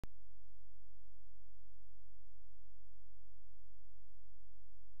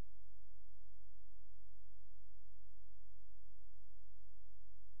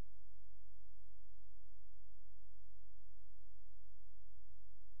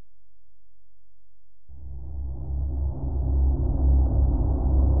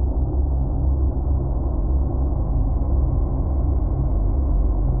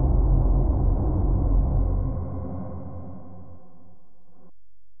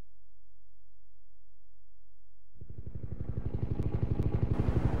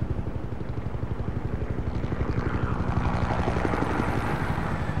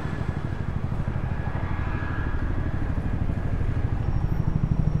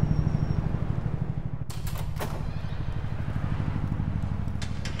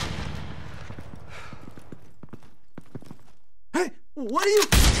What are you...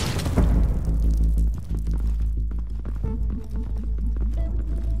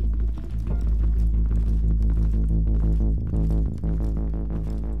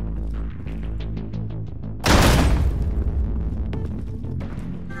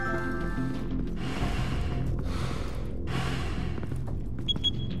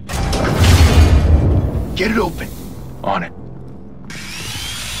 Get it open. On it.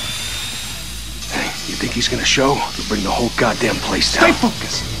 Hey, you think he's gonna show? He'll bring the whole goddamn place down. Stay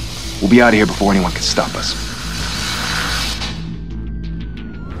focused. We'll be out of here before anyone can stop us.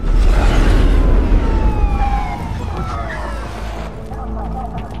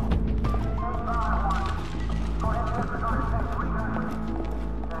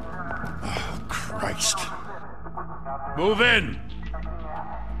 Oh, Christ. Move in!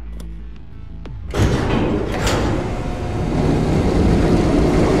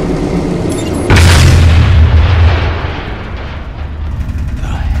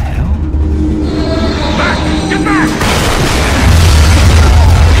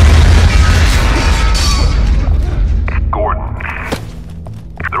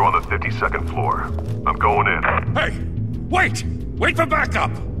 Second floor. I'm going in. Hey! Wait! Wait for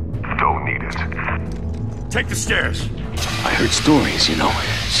backup! Don't need it. Take the stairs. I heard stories, you know.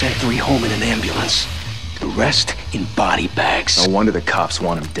 Sent 3 home in an ambulance. The rest in body bags. No wonder the cops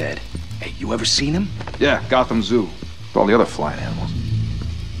want him dead. Hey, you ever seen him? Yeah, Gotham Zoo. With all the other flying animals.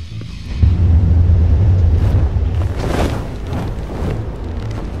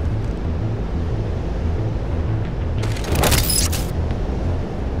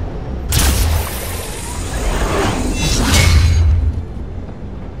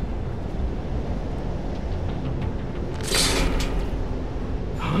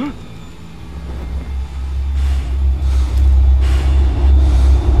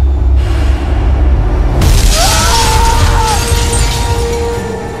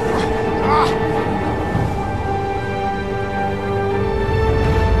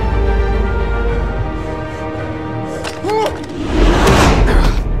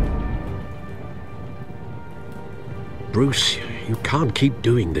 Bruce, you can't keep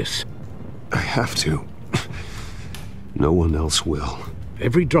doing this. I have to. No one else will.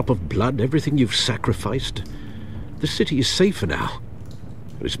 Every drop of blood, everything you've sacrificed. The city is safer now.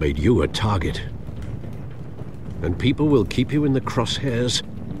 It's made you a target. And people will keep you in the crosshairs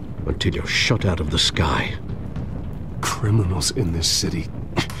until you're shot out of the sky. Criminals in this city.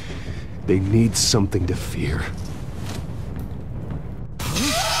 They need something to fear.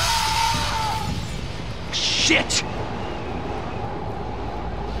 Shit!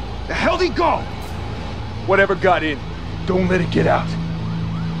 The hell'd he go? Whatever got in, don't let it get out.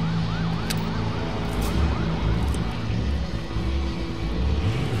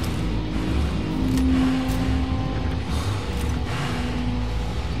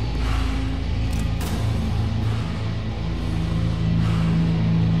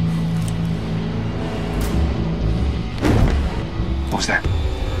 What was that?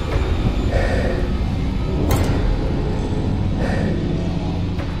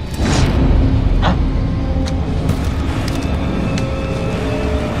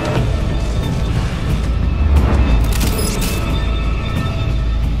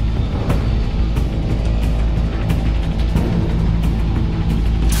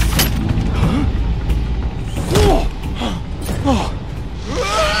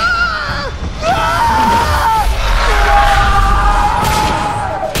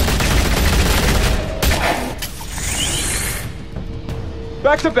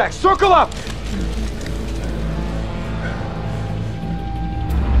 Back to back, circle up!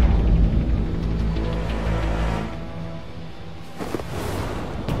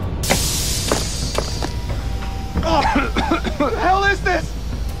 What the hell is this?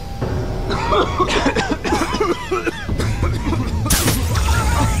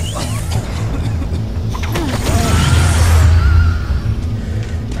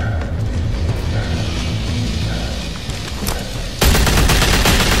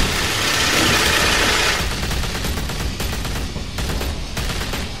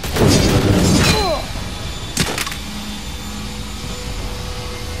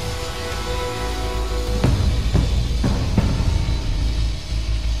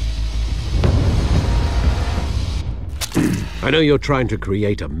 I know you're trying to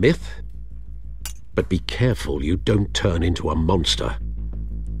create a myth, but be careful you don't turn into a monster.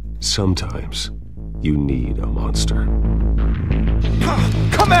 Sometimes you need a monster.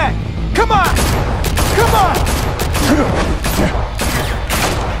 Come on! Come on! Come on!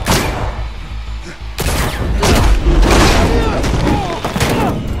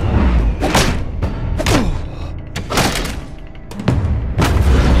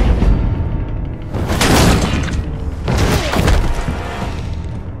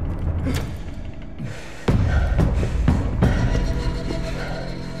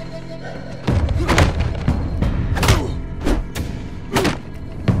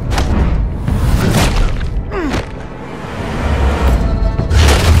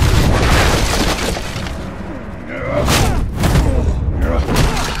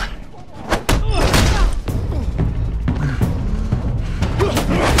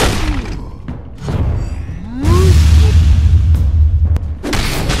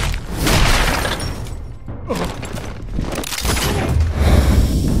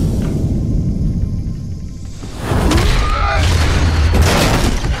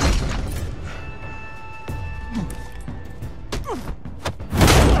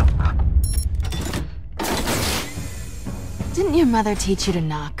 Didn't your mother teach you to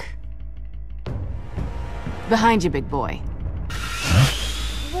knock? Behind you, big boy.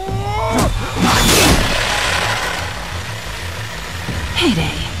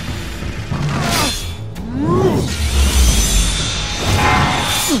 Heyday.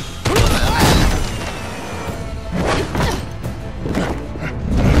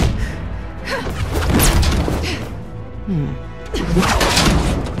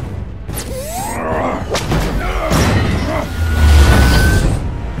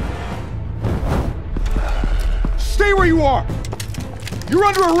 Stay where you are! You're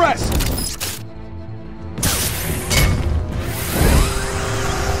under arrest!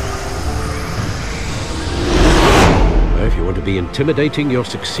 If you want to be intimidating, you're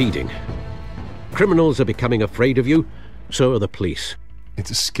succeeding. Criminals are becoming afraid of you, so are the police. It's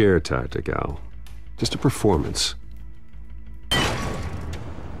a scare tactic, Al. Just a performance.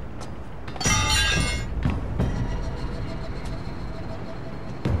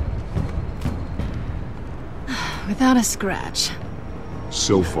 Without a scratch.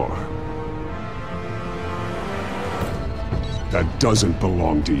 So far. That doesn't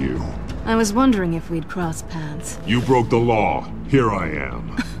belong to you. I was wondering if we'd cross paths. You broke the law. Here I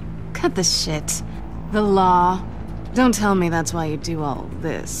am. Cut the shit. The law. Don't tell me that's why you do all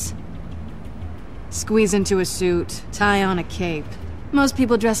this. Squeeze into a suit, tie on a cape. Most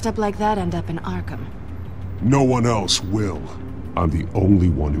people dressed up like that end up in Arkham. No one else will. I'm the only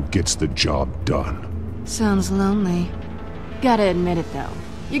one who gets the job done. Sounds lonely. Gotta admit it, though.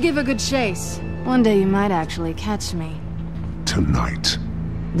 You give a good chase. One day you might actually catch me. Tonight.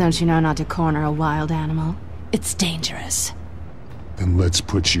 Don't you know not to corner a wild animal? It's dangerous. Then let's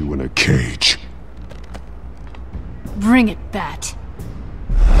put you in a cage. Bring it, Bat.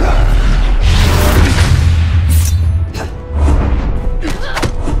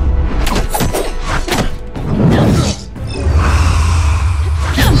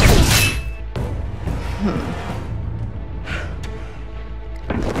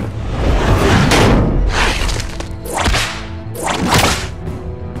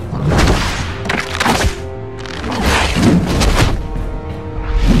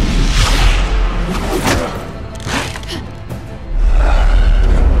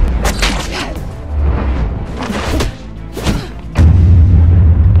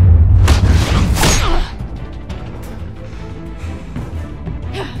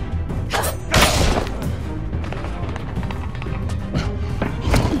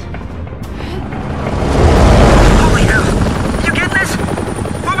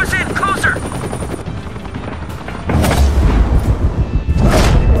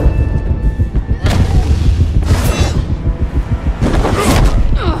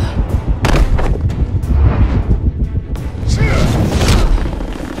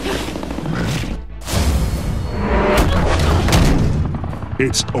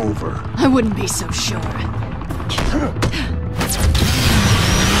 It's over. I wouldn't be so sure.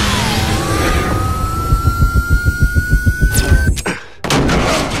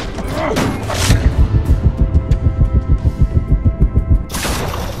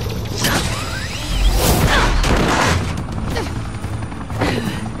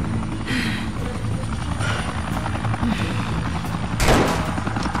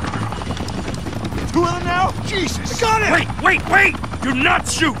 Two of them now? Jesus! Got it! Wait! Do not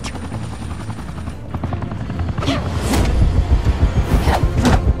shoot!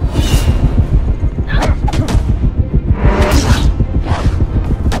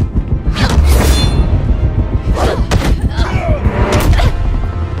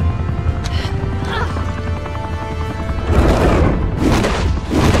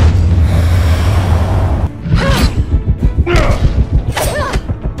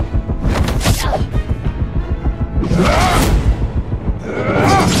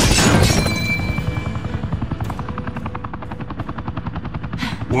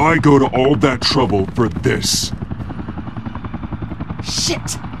 Why go to all that trouble for this?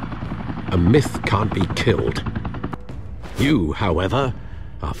 Shit! A myth can't be killed. You, however,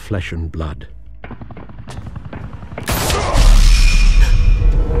 are flesh and blood.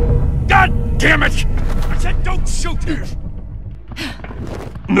 God damn it! I said don't shoot her!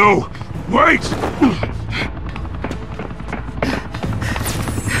 No! Wait!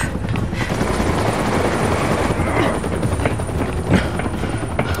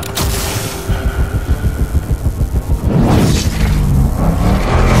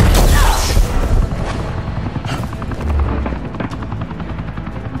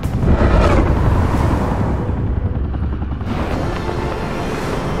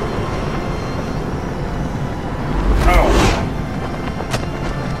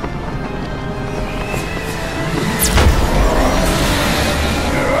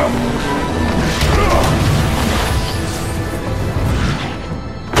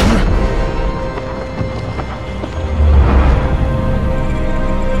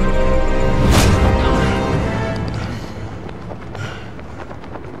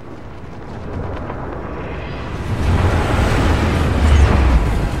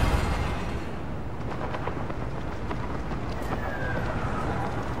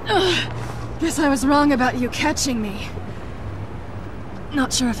 Guess I was wrong about you catching me.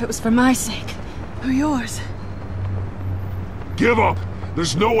 Not sure if it was for my sake, or yours. Give up!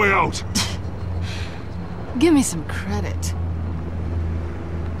 There's no way out! Give me some credit.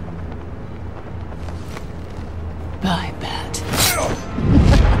 Bye, Bat.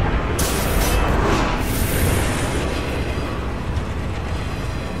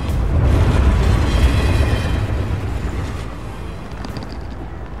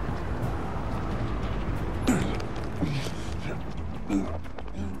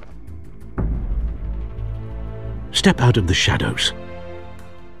 Step out of the shadows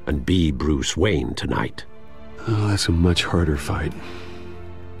and be Bruce Wayne tonight. Oh, that's a much harder fight.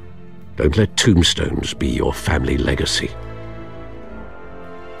 Don't let tombstones be your family legacy.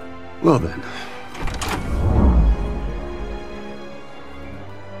 Well then.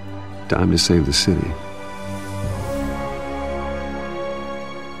 Time to save the city.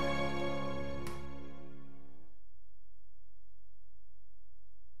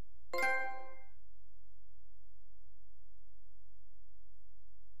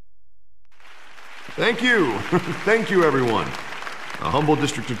 Thank you. Thank you, everyone. A humble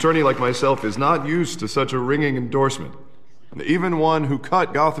district attorney like myself is not used to such a ringing endorsement. Even one who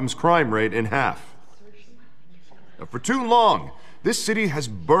cut Gotham's crime rate in half. For too long, this city has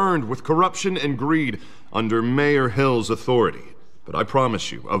burned with corruption and greed under Mayor Hill's authority. But I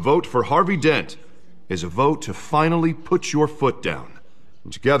promise you, a vote for Harvey Dent is a vote to finally put your foot down.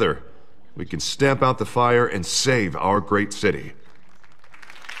 And together, we can stamp out the fire and save our great city.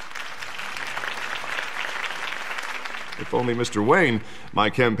 If only Mr. Wayne,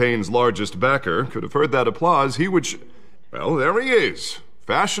 my campaign's largest backer, could have heard that applause, he would well, there he is.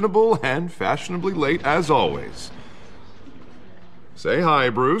 Fashionable and fashionably late as always. Say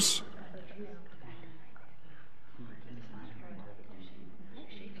hi, Bruce.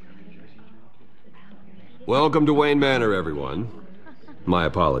 Welcome to Wayne Manor, everyone. My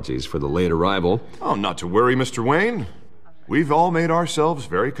apologies for the late arrival. Oh, not to worry, Mr. Wayne. We've all made ourselves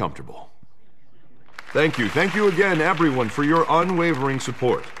very comfortable. Thank you again, everyone, for your unwavering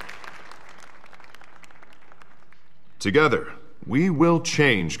support. Together, we will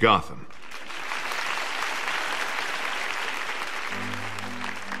change Gotham.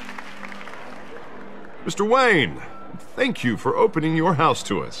 Mr. Wayne, thank you for opening your house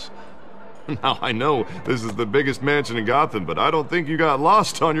to us. Now, I know this is the biggest mansion in Gotham, but I don't think you got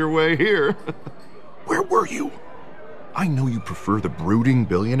lost on your way here. Where were you? I know you prefer the brooding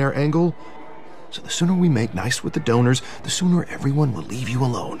billionaire angle, so the sooner we make nice with the donors, the sooner everyone will leave you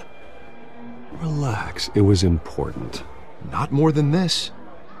alone. Relax, it was important. Not more than this.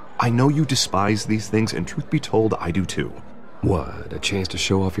 I know you despise these things, and truth be told, I do too. What, a chance to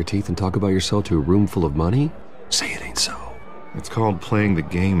show off your teeth and talk about yourself to a room full of money? Say it ain't so. It's called playing the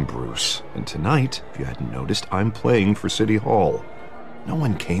game, Bruce. And tonight, if you hadn't noticed, I'm playing for City Hall. No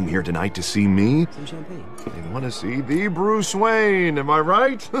one came here tonight to see me. Some champagne. They want to see the Bruce Wayne, am I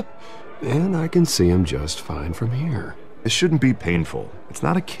right? And I can see him just fine from here. This shouldn't be painful. It's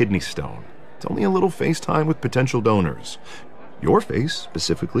not a kidney stone. It's only a little FaceTime with potential donors. Your face,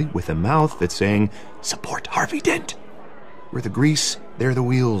 specifically, with a mouth that's saying, support Harvey Dent. We're the grease, they're the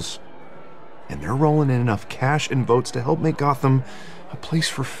wheels. And they're rolling in enough cash and votes to help make Gotham a place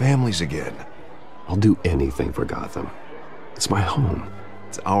for families again. I'll do anything for Gotham. It's my home.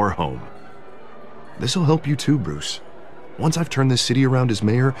 It's our home. This'll help you too, Bruce. Once I've turned this city around as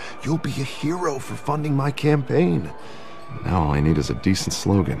mayor, you'll be a hero for funding my campaign. Now all I need is a decent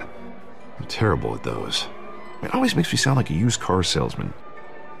slogan. I'm terrible at those. It always makes me sound like a used car salesman.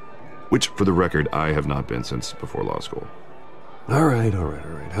 Which, for the record, I have not been since before law school. All right.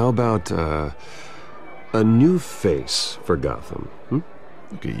 How about, a new face for Gotham,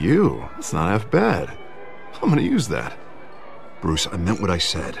 Look at you. That's not half bad. I'm gonna use that. Bruce, I meant what I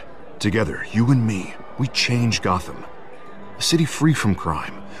said. Together, you and me, we change Gotham. A city free from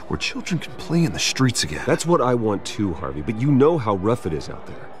crime, where children can play in the streets again. That's what I want too, Harvey, but you know how rough it is out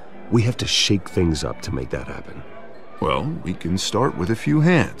there. We have to shake things up to make that happen. Well, we can start with a few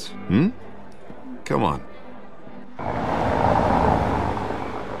hands, Come on.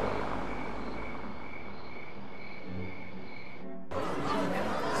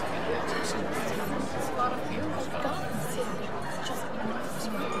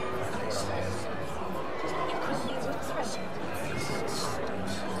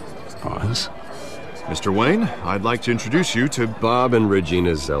 Pause. Mr. Wayne, I'd like to introduce you to Bob and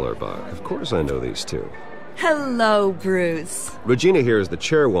Regina Zellerbach. Of course I know these two. Hello, Bruce. Regina here is the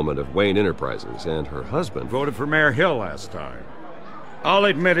chairwoman of Wayne Enterprises, and her husband Voted for Mayor Hill last time. I'll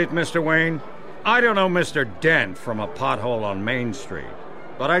admit it, Mr. Wayne. I don't know Mr. Dent from a pothole on Main Street.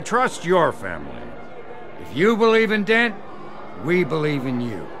 but I trust your family. If you believe in Dent, we believe in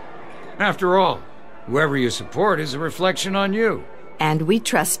you. After all, whoever you support is a reflection on you. And we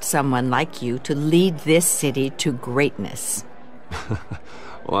trust someone like you to lead this city to greatness.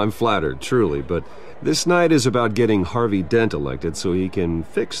 Well, I'm flattered, truly, but this night is about getting Harvey Dent elected so he can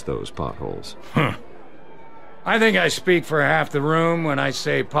fix those potholes. I think I speak for half the room when I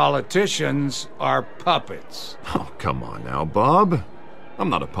say politicians are puppets. Oh, come on now, Bob. I'm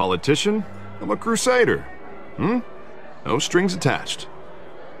not a politician. I'm a crusader. No strings attached.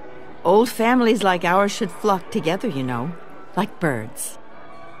 Old families like ours should flock together, you know, like birds.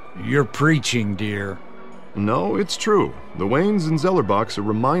 You're preaching, dear. No, it's true. The Waynes and Zellerbachs are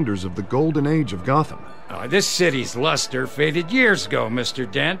reminders of the golden age of Gotham. This city's luster faded years ago,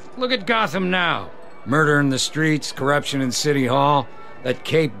 Mr. Dent. Look at Gotham now. Murder in the streets, corruption in City Hall, that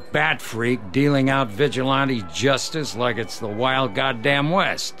Cape Bat freak dealing out vigilante justice like it's the wild goddamn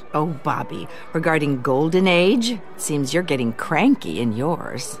West. Oh, Bobby, regarding Golden Age, seems you're getting cranky in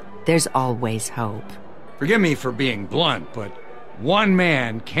yours. There's always hope. Forgive me for being blunt, but one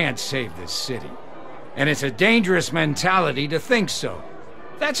man can't save this city. And it's a dangerous mentality to think so.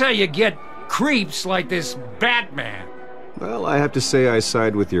 That's how you get creeps like this Batman. Well, I have to say I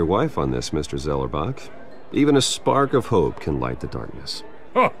side with your wife on this, Mr. Zellerbach. Even a spark of hope can light the darkness.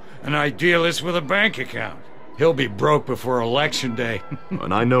 Oh, an idealist with a bank account. He'll be broke before Election Day.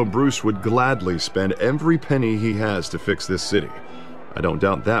 And I know Bruce would gladly spend every penny he has to fix this city. I don't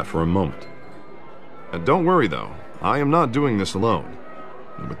doubt that for a moment. Don't worry, though. I am not doing this alone.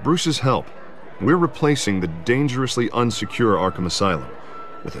 And with Bruce's help, we're replacing the dangerously unsecure Arkham Asylum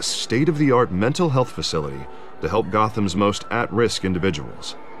with a state-of-the-art mental health facility to help Gotham's most at-risk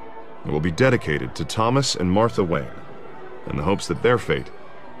individuals. It will be dedicated to Thomas and Martha Wayne, in the hopes that their fate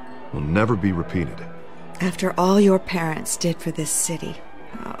will never be repeated. After all your parents did for this city,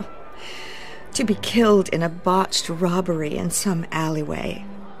 to be killed in a botched robbery in some alleyway,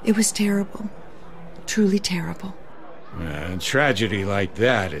 it was terrible. Truly terrible. A tragedy like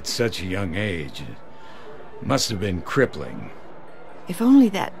that at such a young age must have been crippling. If only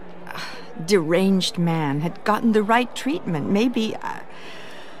that deranged man had gotten the right treatment, maybe...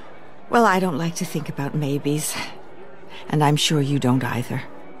 Well, I don't like to think about maybes. And I'm sure you don't either.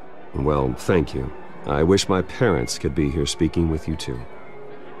 Well, thank you. I wish my parents could be here speaking with you too.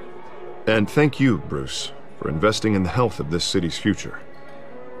 And thank you, Bruce, for investing in the health of this city's future.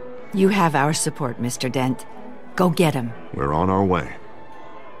 You have our support, Mr. Dent. Go get him. We're on our way.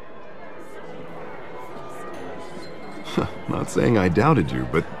 Not saying I doubted you,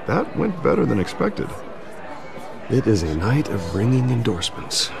 but that went better than expected. It is a night of ringing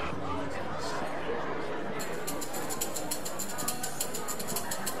endorsements.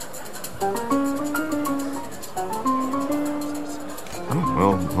 Oh,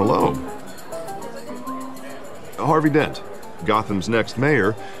 well, hello. Harvey Dent, Gotham's next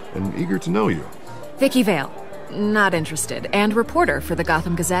mayor, and eager to know you. Vicky Vale. Not interested. And reporter for the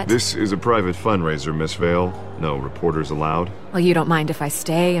Gotham Gazette. This is a private fundraiser, Miss Vale. No reporters allowed. Well, you don't mind if I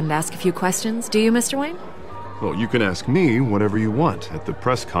stay and ask a few questions, do you, Mr. Wayne? Well, you can ask me whatever you want at the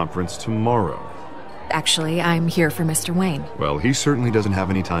press conference tomorrow. Actually, I'm here for Mr. Wayne. Well, he certainly doesn't have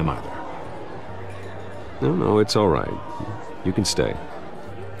any time either. No, it's all right. You can stay.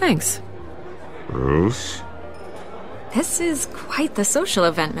 Thanks. Bruce? This is quite the social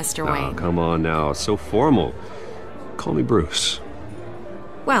event, Mr. Wayne. Oh, come on now. So formal. Call me Bruce.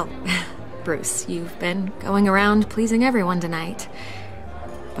 Well, Bruce, you've been going around pleasing everyone tonight.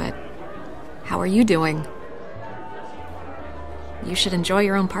 But how are you doing? You should enjoy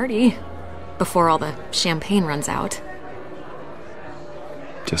your own party before all the champagne runs out.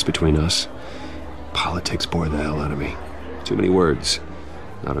 Just between us, politics bore the hell out of me. Too many words.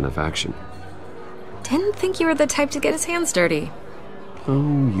 Not enough action. Didn't think you were the type to get his hands dirty.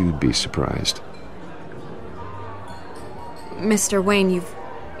 Oh, you'd be surprised. Mr. Wayne,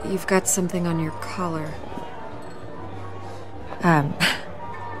 you've got something on your collar.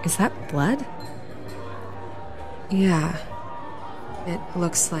 Is that blood? Yeah. It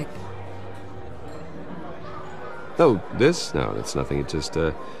looks like... Oh, this? No, that's nothing. It just,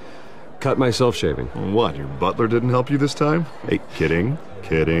 cut myself shaving. What, your butler didn't help you this time? Hey, kidding.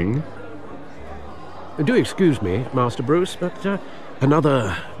 Kidding. Do excuse me, Master Bruce, but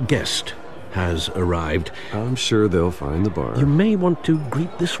another guest has arrived. I'm sure they'll find the bar. You may want to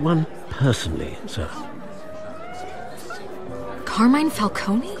greet this one personally, sir. Carmine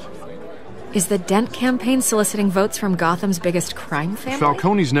Falcone? Is the Dent campaign soliciting votes from Gotham's biggest crime family?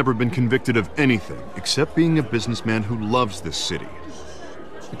 Falcone's never been convicted of anything except being a businessman who loves this city.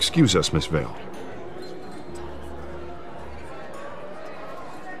 Excuse us, Miss Vale.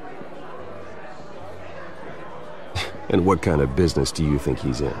 And what kind of business do you think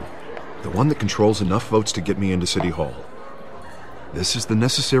he's in? The one that controls enough votes to get me into City Hall. This is the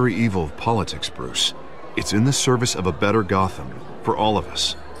necessary evil of politics, Bruce. It's in the service of a better Gotham, for all of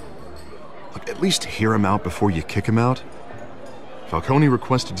us. Look, at least hear him out before you kick him out. Falcone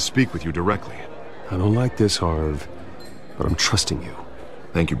requested to speak with you directly. I don't like this, Harv, but I'm trusting you.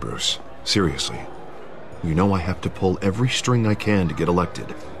 Thank you, Bruce. Seriously. You know I have to pull every string I can to get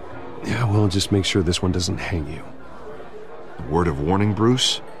elected. Yeah, well, just make sure this one doesn't hang you. A word of warning,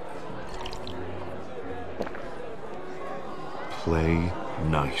 Bruce? Play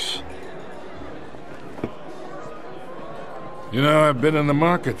nice. You know, I've been in the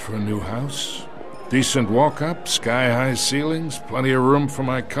market for a new house. Decent walk-up, sky-high ceilings, plenty of room for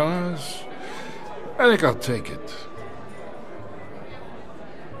my cars. I think I'll take it.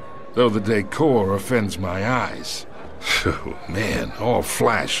 Though the decor offends my eyes. Oh, man, all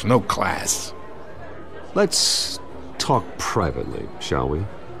flash, no class. Let's talk privately, shall we?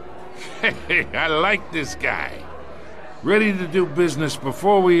 Hey, I like this guy. Ready to do business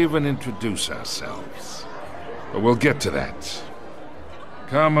before we even introduce ourselves. But we'll get to that.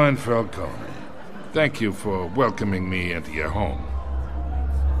 Carmine Falcone, thank you for welcoming me into your home.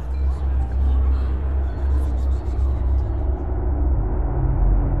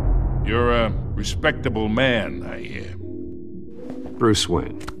 You're a respectable man, I hear. Bruce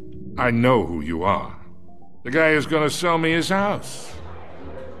Wayne. I know who you are. The guy who's going to sell me his house.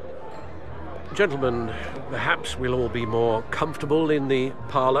 Gentlemen, perhaps we'll all be more comfortable in the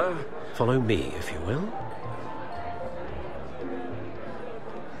parlor. Follow me, if you will.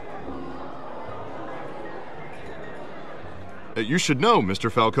 You should know, Mr.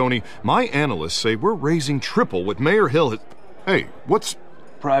 Falcone, my analysts say we're raising triple what Mayor Hill has... Hey, what's...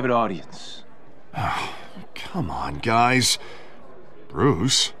 Private audience. Oh, come on, guys.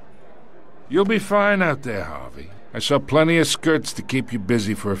 Bruce? You'll be fine out there, Harvey. I saw plenty of skirts to keep you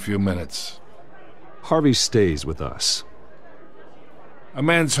busy for a few minutes. Harvey stays with us. A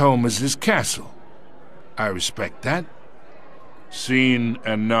man's home is his castle. I respect that. Seen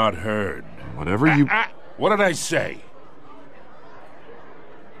and not heard. Whatever you... What did I say?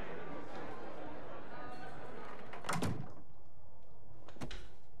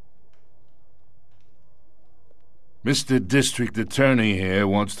 Mr. District Attorney here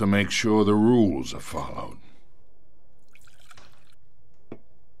wants to make sure the rules are followed.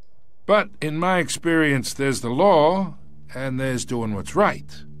 But in my experience, there's the law, and there's doing what's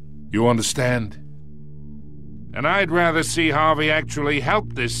right. You understand? And I'd rather see Harvey actually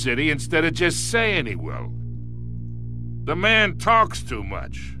help this city instead of just saying he will. The man talks too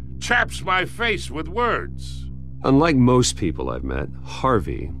much, chaps my face with words. Unlike most people I've met,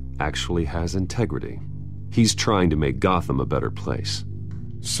 Harvey actually has integrity. He's trying to make Gotham a better place.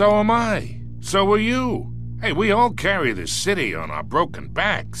 So am I. So are you. Hey, we all carry this city on our broken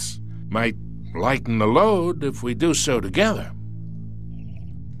backs. Might lighten the load if we do so together.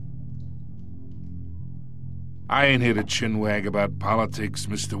 I ain't here to chinwag about politics,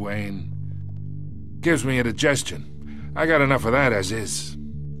 Mr. Wayne. Gives me indigestion. I got enough of that as is.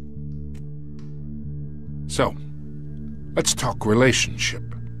 So, let's talk relationship.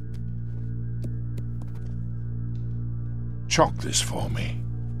 Chalk this for me.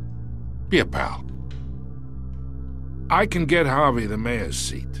 Be a pal. I can get Harvey the mayor's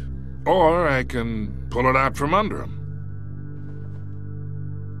seat, or I can pull it out from under him.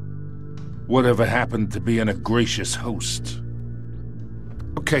 Whatever happened to being a gracious host?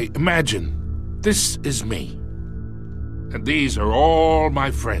 Okay, imagine this is me, and these are all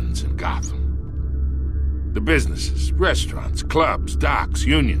my friends in Gotham. The businesses, restaurants, clubs, docks,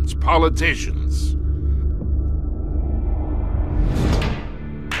 unions, politicians.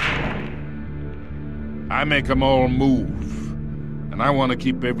 I make them all move, and I want to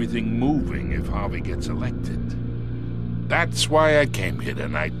keep everything moving if Harvey gets elected. That's why I came here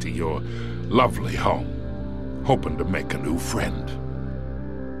tonight to your lovely home, hoping to make a new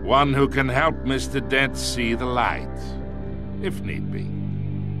friend. One who can help Mr. Dent see the light, if need be.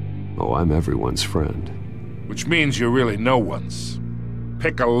 Oh, I'm everyone's friend. Which means you're really no one's.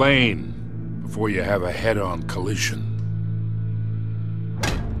 Pick a lane before you have a head-on collision.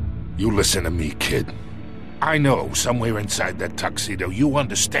 You listen to me, kid. I know somewhere inside that tuxedo you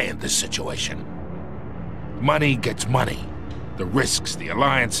understand this situation. Money gets money. The risks, the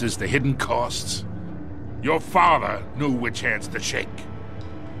alliances, the hidden costs. Your father knew which hands to shake.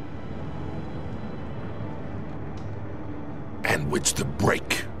 And which to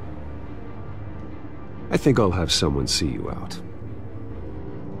break. I think I'll have someone see you out.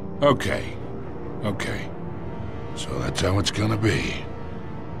 Okay. So that's how it's gonna be.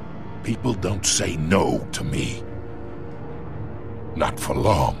 People don't say no to me. Not for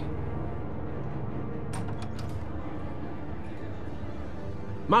long.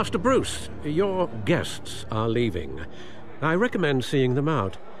 Master Bruce, your guests are leaving. I recommend seeing them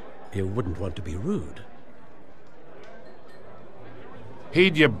out. You wouldn't want to be rude.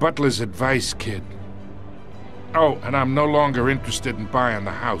 Heed your butler's advice, kid. Oh, and I'm no longer interested in buying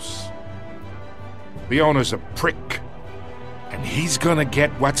the house. The owner's a prick, and he's gonna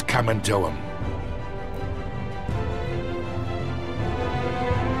get what's coming to him.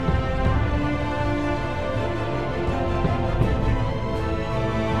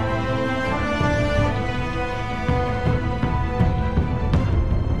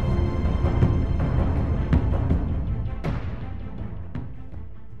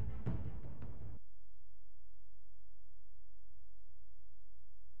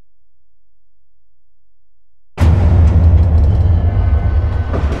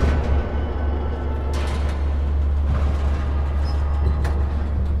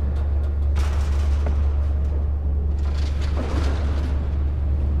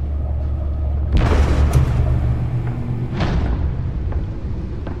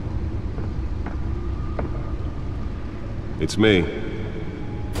 It's me.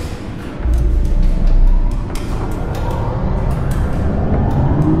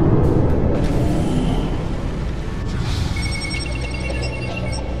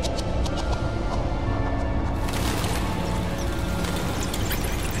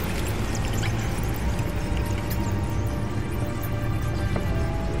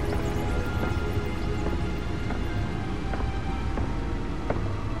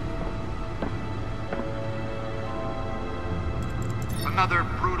 Another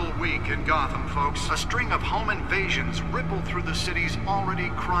brutal week in Gotham, folks. A string of home invasions rippled through the city's already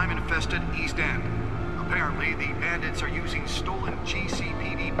crime-infested East End. Apparently, the bandits are using stolen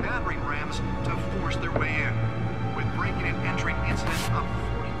GCPD battering rams to force their way in, with breaking and entering incidents up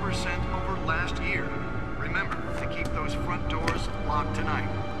 40% over last year. Remember to keep those front doors locked tonight.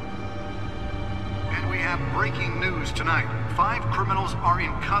 And we have breaking news tonight. 5 criminals are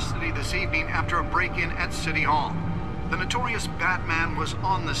in custody this evening after a break-in at City Hall. The notorious Batman was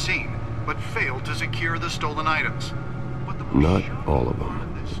on the scene, but failed to secure the stolen items. Not all of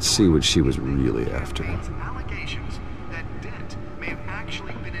them. Let's see what she was really after. Allegations that Dent may have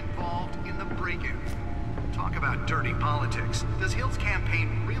actually been involved in the break-in. Talk about dirty politics. Does Hill's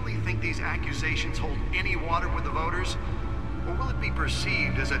campaign really think these accusations hold any water with the voters? Or will it be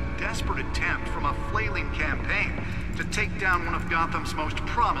perceived as a desperate attempt from a flailing campaign to take down one of Gotham's most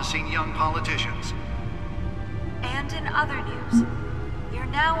promising young politicians? And in other news, you're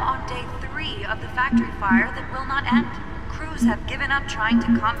now on day 3 of the factory fire that will not end. Crews have given up trying to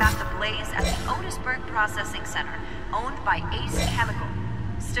combat the blaze at the Otisburg Processing Center, owned by Ace Chemical.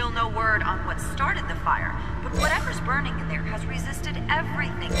 Still no word on what started the fire, but whatever's burning in there has resisted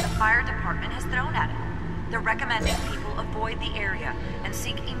everything the fire department has thrown at it. They're recommending people avoid the area and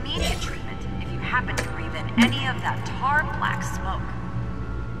seek immediate treatment if you happen to breathe in any of that tar black smoke.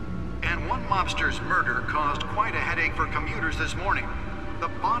 And one mobster's murder caused quite a headache for commuters this morning. The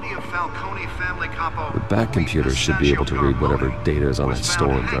body of Falcone family capo... The back computer should be able to read whatever data is on that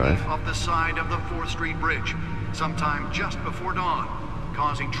stolen drive. ...off the side of the 4th Street Bridge, sometime just before dawn,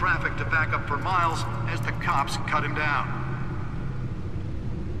 causing traffic to back up for miles as the cops cut him down.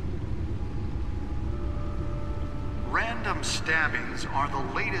 Random stabbings are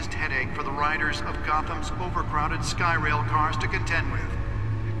the latest headache for the riders of Gotham's overcrowded Skyrail cars to contend with.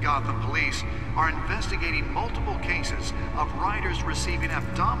 Gotham police are investigating multiple cases of riders receiving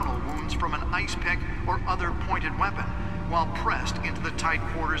abdominal wounds from an ice pick or other pointed weapon while pressed into the tight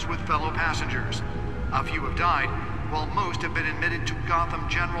quarters with fellow passengers. A few have died, while most have been admitted to Gotham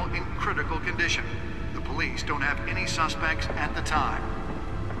General in critical condition. The police don't have any suspects at the time.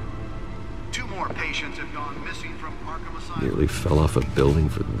 2 more patients have gone missing from Arkham Asylum. Nearly fell off a building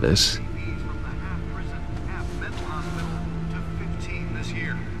for this. From the half-prison, half-mental hospital to 15 this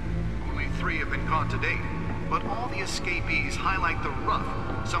year. Only 3 have been caught to date, but all the escapees highlight the rough,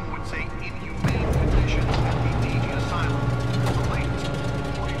 some would say inhumane conditions at the aging asylum. The latest,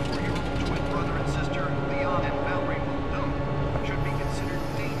 44-year-old twin brother and sister, Leon and Valerie Muldoon, should be considered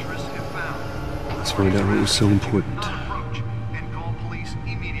dangerous if found. Let's find out what was so important. Approach and call police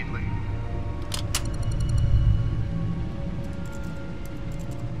immediately.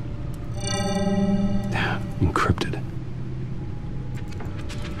 Encrypted.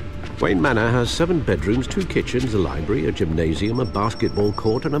 Wayne Manor has 7 bedrooms, 2 kitchens, a library, a gymnasium, a basketball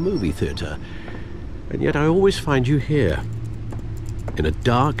court, and a movie theater. And yet I always find you here, in a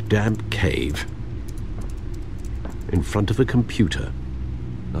dark, damp cave, in front of a computer.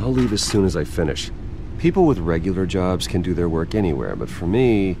 I'll leave as soon as I finish. People with regular jobs can do their work anywhere, but for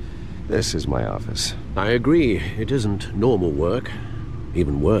me, this is my office. I agree. It isn't normal work.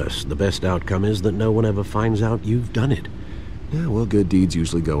 Even worse, the best outcome is that no one ever finds out you've done it. Yeah, well, good deeds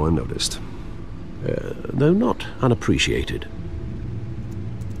usually go unnoticed. Though not unappreciated.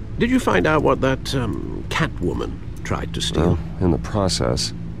 Did you find out what that, Catwoman tried to steal? Well, in the process.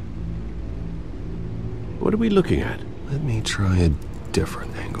 What are we looking at? Let me try a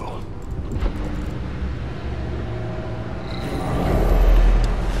different angle.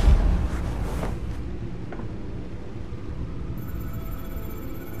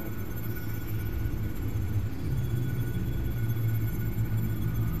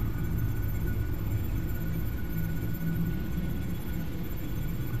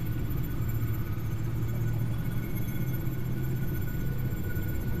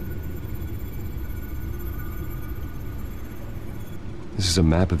 This is a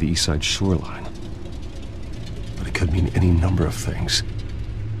map of the East Side shoreline. But it could mean any number of things.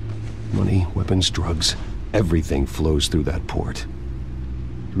 Money, weapons, drugs, everything flows through that port.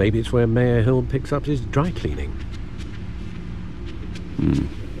 Maybe it's where Mayor Hill picks up his dry cleaning.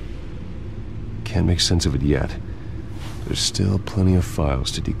 Can't make sense of it yet. There's still plenty of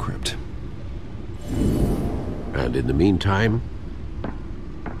files to decrypt. And in the meantime,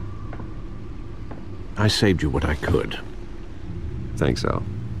 I saved you what I could. Thanks, Al.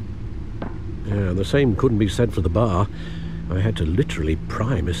 Yeah, the same couldn't be said for the bar. I had to literally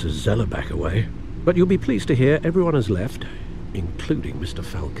pry Mrs. Zeller back away. But you'll be pleased to hear everyone has left, including Mr.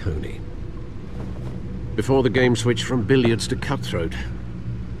 Falcone. Before the game switched from billiards to cutthroat.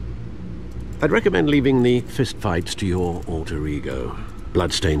 I'd recommend leaving the fistfights to your alter ego.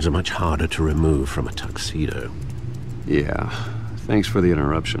 Bloodstains are much harder to remove from a tuxedo. Yeah, thanks for the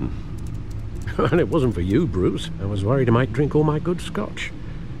interruption. And it wasn't for you, Bruce. I was worried I might drink all my good scotch.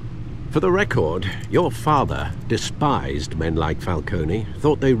 For the record, your father despised men like Falcone,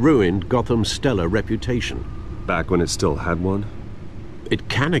 thought they ruined Gotham's stellar reputation. Back when it still had one? It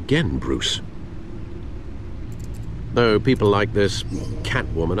can again, Bruce. Though people like this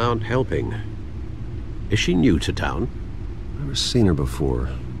Catwoman aren't helping. Is she new to town? Never seen her before.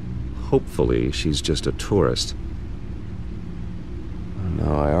 Hopefully, she's just a tourist.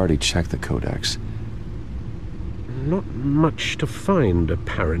 No, I already checked the codex. Not much to find,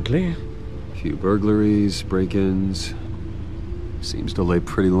 apparently. Few burglaries, break-ins. Seems to lay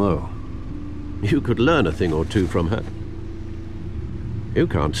pretty low. You could learn a thing or two from her. You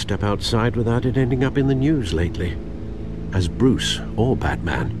can't step outside without it ending up in the news lately. As Bruce or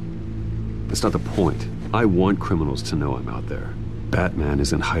Batman. That's not the point. I want criminals to know I'm out there. Batman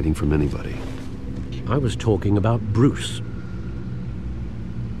isn't hiding from anybody. I was talking about Bruce.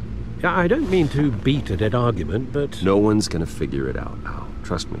 I don't mean to beat a dead argument, but... No one's gonna figure it out, Al.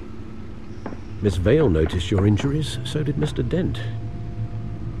 Trust me. Miss Vale noticed your injuries, so did Mr. Dent.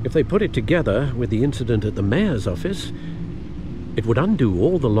 If they put it together with the incident at the mayor's office, it would undo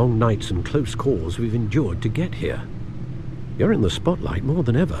all the long nights and close calls we've endured to get here. You're in the spotlight more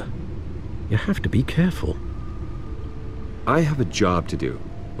than ever. You have to be careful. I have a job to do,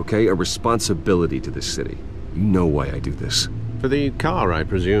 okay? A responsibility to this city. You know why I do this. For the car, I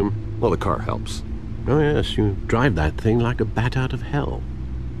presume. Well, the car helps. Oh, yes, you drive that thing like a bat out of hell.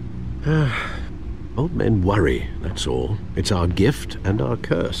 Old men worry, that's all. It's our gift and our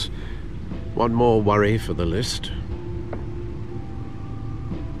curse. One more worry for the list.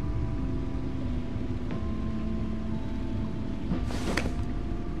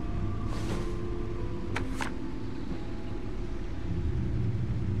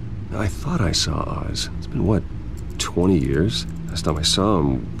 I thought I saw Oz. It's been, what, 20 years? Last time I saw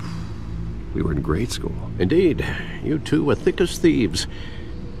him, we were in grade school. Indeed. You two were thick as thieves.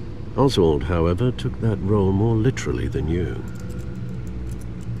 Oswald, however, took that role more literally than you.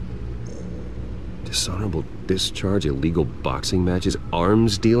 Dishonorable discharge, illegal boxing matches,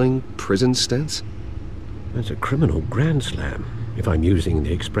 arms dealing, prison stints? That's a criminal grand slam, if I'm using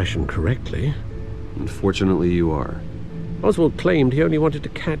the expression correctly. Unfortunately, you are. Oswald claimed he only wanted to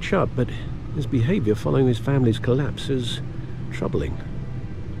catch up, but his behavior following his family's collapse is troubling.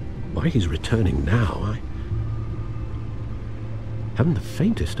 Why he's returning now, I haven't the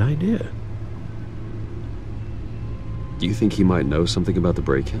faintest idea. Do you think he might know something about the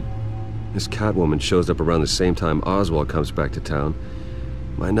break-in? This Catwoman shows up around the same time Oswald comes back to town.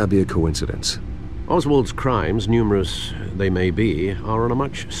 Might not be a coincidence. Oswald's crimes, numerous they may be, are on a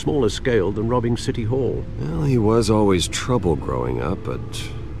much smaller scale than robbing City Hall. Well, he was always trouble growing up, but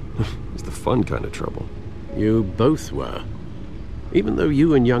it's the fun kind of trouble. You both were. Even though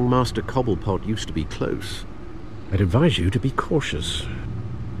you and young Master Cobblepot used to be close, I'd advise you to be cautious.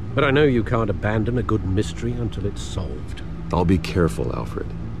 But I know you can't abandon a good mystery until it's solved. I'll be careful, Alfred.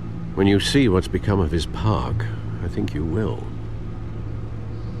 When you see what's become of his park, I think you will.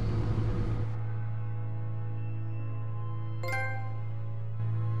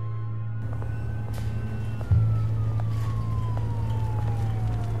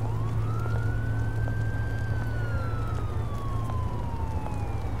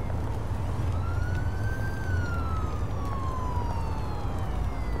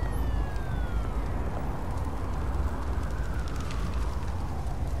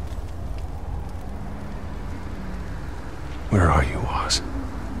 Where are you, Oz?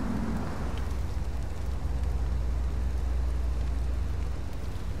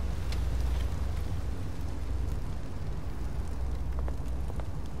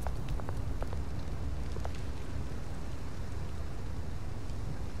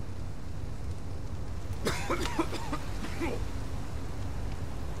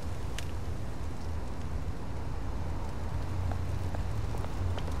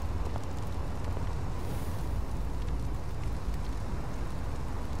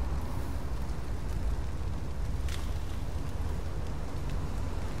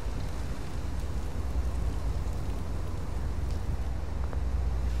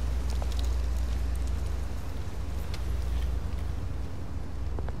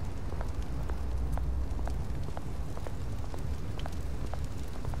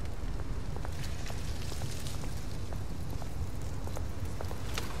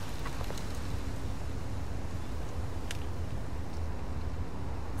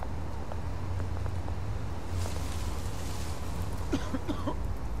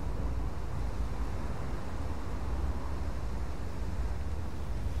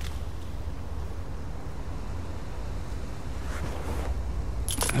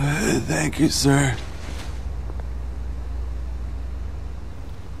 Thank you, sir.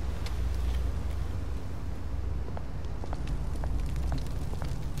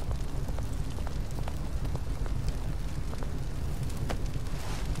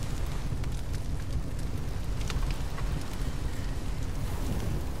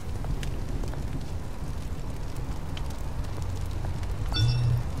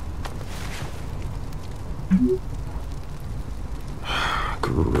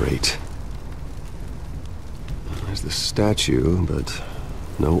 Great. There's the statue, but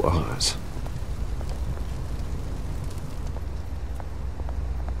no Oz.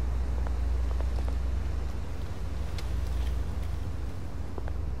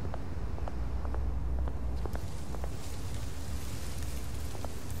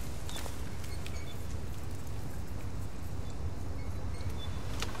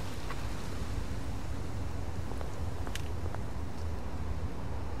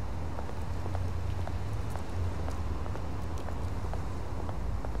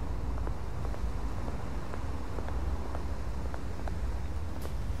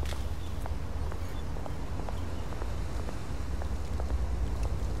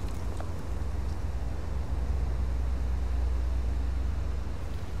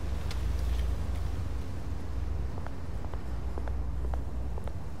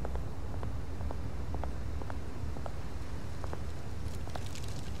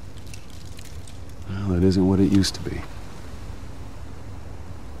 Well, it isn't what it used to be.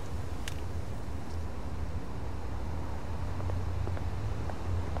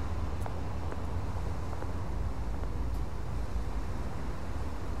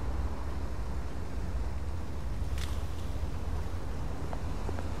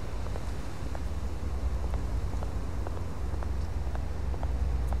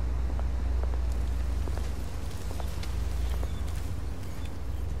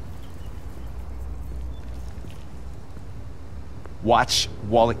 Watch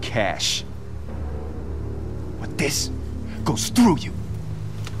wallet cash. But this goes through you.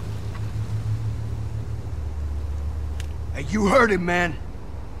 Hey, you heard him, man.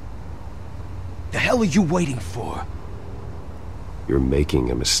 The hell are you waiting for? You're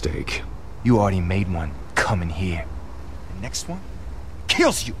making a mistake. You already made one coming here. The next one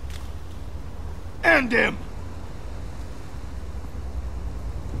kills you. And him.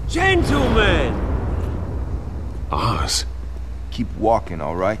 Gentlemen! Oz. Keep walking,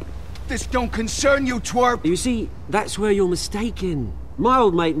 all right? This don't concern you, twerp! You see, that's where you're mistaken. My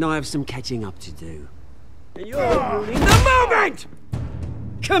old mate and I have some catching up to do. And you're ruining the moment!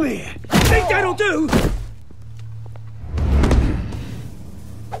 Come here! Think that'll do?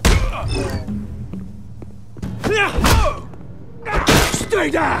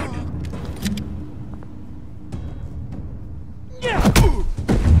 Stay down!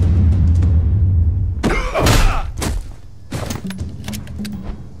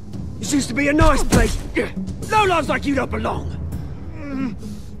 This used to be a nice place. Lowlifes like you don't belong.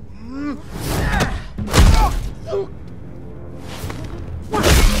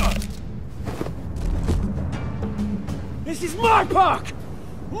 This is my park!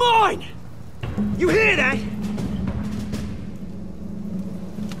 Mine! You hear that?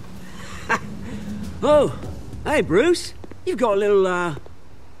 Oh, hey, Bruce. You've got a little,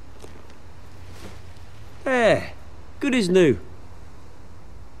 Yeah, good as new.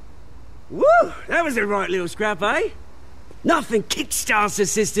 Woo! That was a right little scrap, eh? Nothing kickstarts the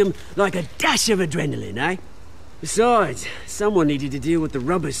system like a dash of adrenaline, eh? Besides, someone needed to deal with the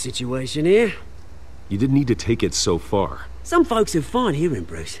rubber situation here. You didn't need to take it so far. Some folks are fine hearing,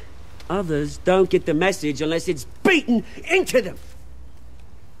 Bruce. Others don't get the message unless it's beaten into them.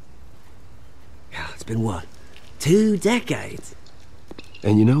 It's been, what, 2 decades?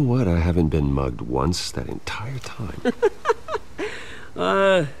 And you know what? I haven't been mugged once that entire time.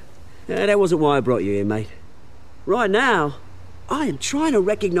 That wasn't why I brought you here, mate. Right now, I am trying to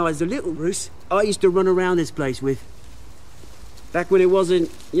recognize the little Bruce I used to run around this place with. Back when it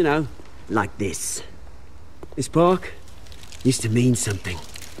wasn't, you know, like this. This park used to mean something.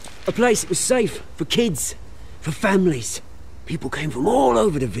 A place that was safe for kids, for families. People came from all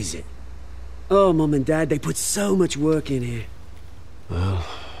over to visit. Oh, Mum and Dad, they put so much work in here. Well,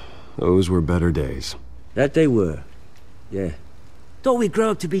 those were better days. That they were, yeah. Thought we'd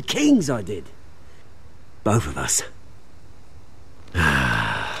grow up to be kings, I did. Both of us.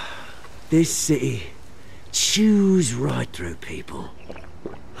 This city chews right through people.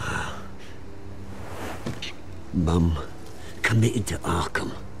 Mum committed to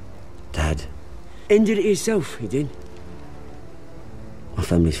Arkham. Dad ended it himself, he did. My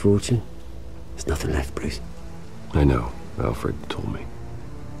family's fortune, there's nothing left, Bruce. I know. Alfred told me.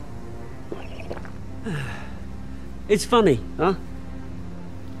 It's funny, huh?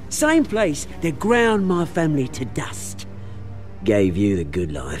 Same place that ground my family to dust gave you the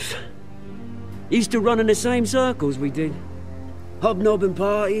good life. Used to run in the same circles we did. Hobnobbing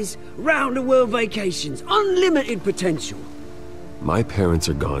parties, round-the-world vacations, unlimited potential. My parents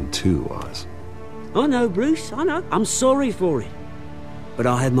are gone too, Oz. I know, Bruce, I know. I'm sorry for it. But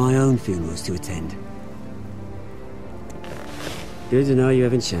I had my own funerals to attend. Good to know you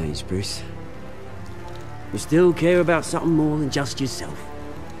haven't changed, Bruce. You still care about something more than just yourself.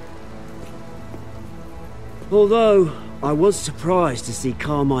 Although, I was surprised to see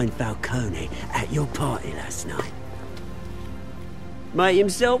Carmine Falcone at your party last night. Made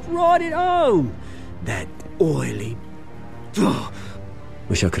himself right at home. That oily... Oh,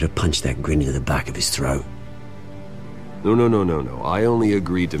 wish I could have punched that grin into the back of his throat. No. I only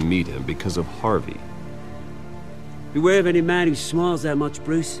agreed to meet him because of Harvey. Beware of any man who smiles that much,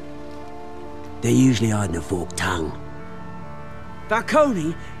 Bruce. They're usually hiding a forked tongue.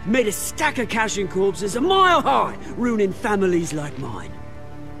 Falcone made a stack of cashing corpses a mile high, ruining families like mine.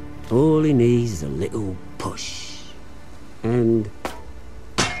 All he needs is a little push. And...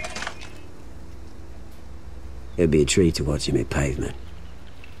 it'd be a treat to watch him hit pavement.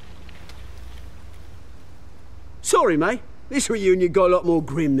 Sorry, mate. This reunion got a lot more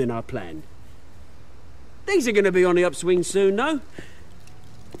grim than I planned. Things are gonna be on the upswing soon, though.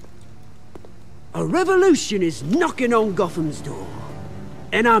 A revolution is knocking on Gotham's door.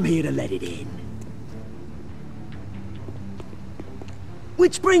 And I'm here to let it in.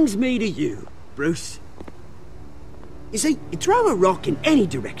 Which brings me to you, Bruce. You see, you throw a rock in any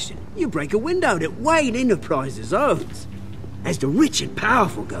direction, you break a window that Wayne Enterprises owns. As the rich and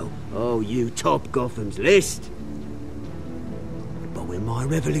powerful go, oh, you top Gotham's list. But when my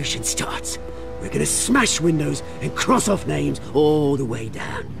revolution starts, we're gonna smash windows and cross off names all the way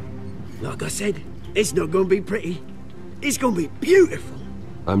down. Like I said, it's not gonna be pretty. It's gonna be beautiful.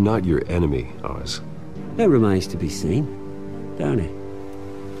 I'm not your enemy, Oz. That remains to be seen, don't it?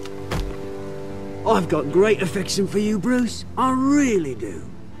 I've got great affection for you, Bruce. I really do.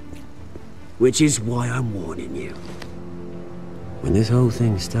 Which is why I'm warning you. When this whole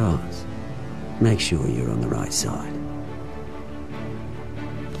thing starts, make sure you're on the right side.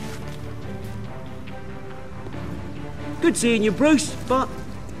 Good seeing you, Bruce, but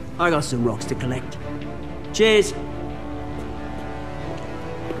I got some rocks to collect. Cheers.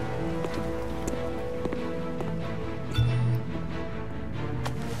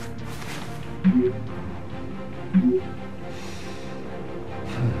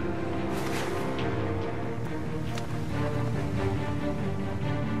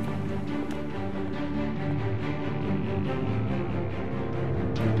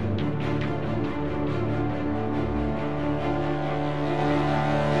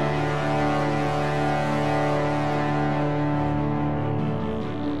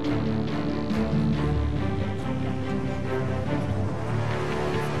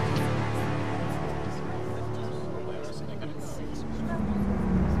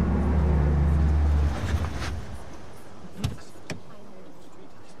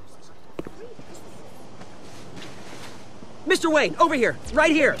 Mr. Wayne, over here.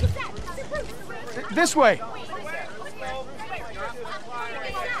 Right here. This way.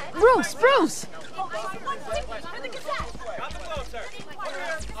 Bruce!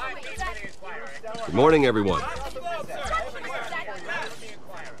 Good morning, everyone.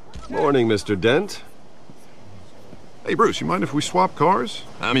 Morning, Mr. Dent. Hey, Bruce, you mind if we swap cars?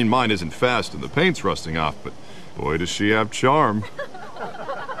 I mean, mine isn't fast and the paint's rusting off, but boy, does she have charm.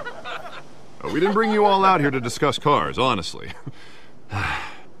 We didn't bring you all out here to discuss cars, honestly.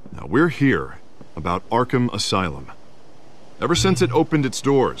 Now, we're here about Arkham Asylum. Ever since it opened its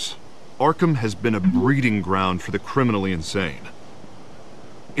doors, Arkham has been a breeding ground for the criminally insane.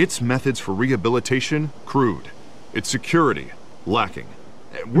 Its methods for rehabilitation, crude. Its security, lacking.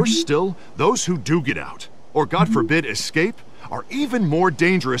 Worse still, those who do get out, or God forbid escape, are even more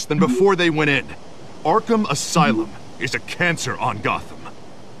dangerous than before they went in. Arkham Asylum is a cancer on Gotham.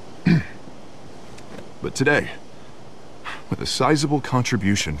 But today, with a sizable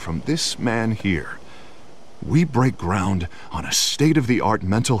contribution from this man here, we break ground on a state-of-the-art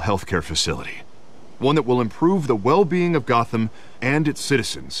mental health care facility. One that will improve the well-being of Gotham and its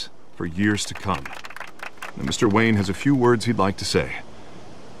citizens for years to come. Now, Mr. Wayne has a few words he'd like to say.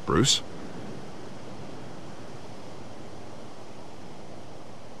 Bruce?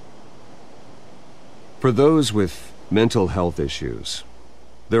 For those with mental health issues,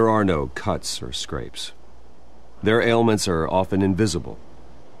 there are no cuts or scrapes. Their ailments are often invisible,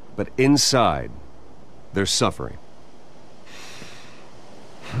 but inside, they're suffering.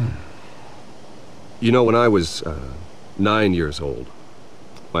 You know, when I was 9 years old,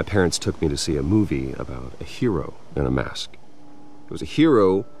 my parents took me to see a movie about a hero in a mask. It was a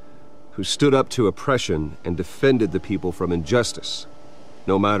hero who stood up to oppression and defended the people from injustice,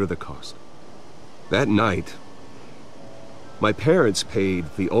 no matter the cost. That night, my parents paid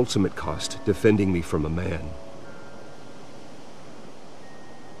the ultimate cost defending me from a man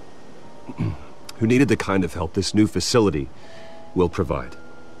who needed the kind of help this new facility will provide.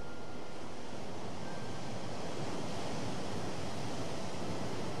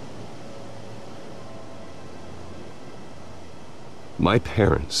 My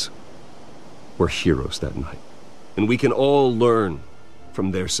parents were heroes that night, and we can all learn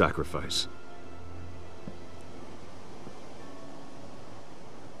from their sacrifice.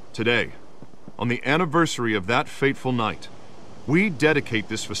 Today, on the anniversary of that fateful night, we dedicate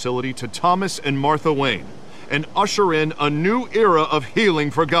this facility to Thomas and Martha Wayne and usher in a new era of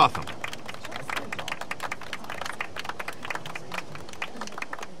healing for Gotham.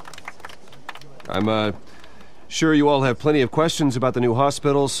 I'm sure you all have plenty of questions about the new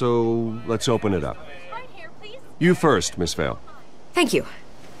hospital, so let's open it up. You first, Miss Vale. Thank you.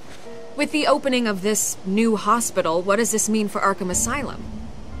 With the opening of this new hospital, what does this mean for Arkham Asylum?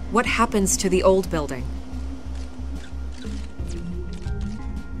 What happens to the old building?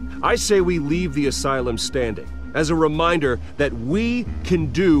 I say we leave the asylum standing as a reminder that we can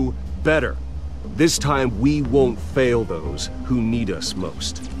do better. This time we won't fail those who need us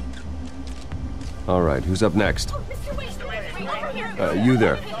most. All right, who's up next? You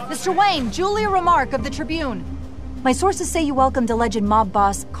there. Mr. Wayne, Julia Remark of the Tribune. My sources say you welcomed alleged mob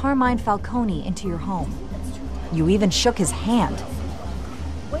boss Carmine Falcone into your home. You even shook his hand.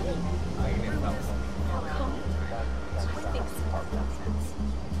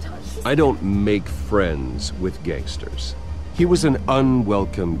 I don't make friends with gangsters. He was an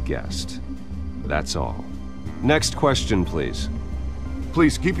unwelcome guest. That's all. Next question, please.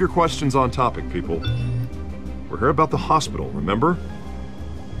 Please keep your questions on topic, people. We're here about the hospital, remember?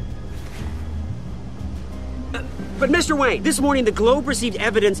 But Mr. Wayne, this morning the Globe received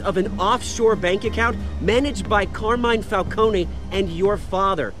evidence of an offshore bank account managed by Carmine Falcone and your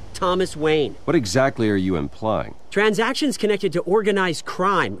father, Thomas Wayne. What exactly are you implying? Transactions connected to organized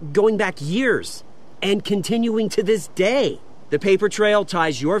crime going back years and continuing to this day. The paper trail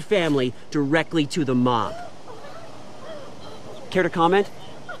ties your family directly to the mob. Care to comment?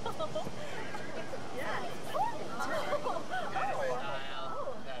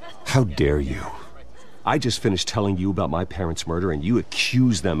 How dare you? I just finished telling you about my parents' murder and you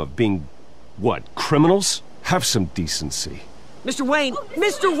accuse them of being, what, criminals? Have some decency. Mr. Wayne,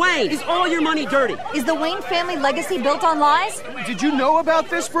 is all your money dirty? Is the Wayne family legacy built on lies? Did you know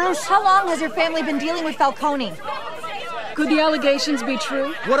about this, Bruce? How long has your family been dealing with Falcone? Could the allegations be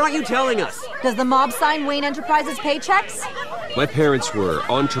true? What aren't you telling us? Does the mob sign Wayne Enterprises paychecks? My parents were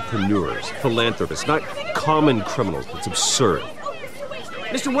entrepreneurs, philanthropists, not common criminals. It's absurd.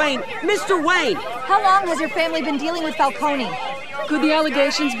 Mr. Wayne! How long has your family been dealing with Falcone? Could the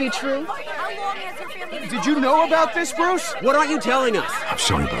allegations be true? Did you know about this, Bruce? What aren't you telling us? I'm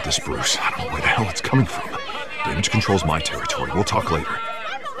sorry about this, Bruce. I don't know where the hell it's coming from. Damage control's my territory. We'll talk later.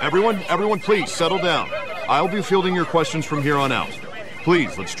 Everyone, please settle down. I'll be fielding your questions from here on out.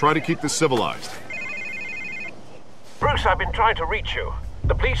 Please, let's try to keep this civilized. Bruce, I've been trying to reach you.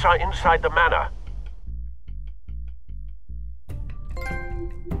 The police are inside the manor.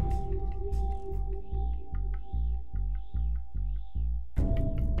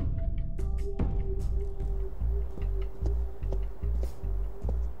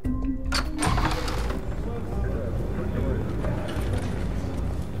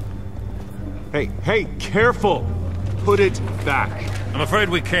 Hey, careful! Put it back. I'm afraid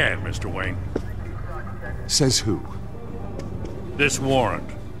we can't, Mr. Wayne. Says who? This warrant.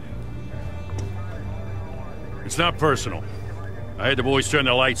 It's not personal. I had the boys turn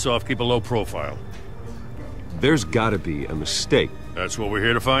the lights off, keep a low profile. There's gotta be a mistake. That's what we're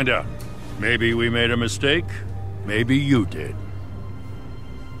here to find out. Maybe we made a mistake. Maybe you did.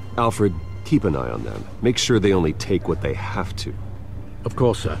 Alfred, keep an eye on them. Make sure they only take what they have to. Of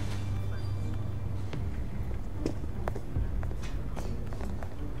course, sir.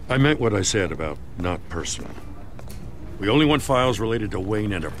 I meant what I said about not personal. We only want files related to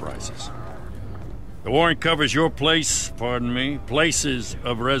Wayne Enterprises. The warrant covers your places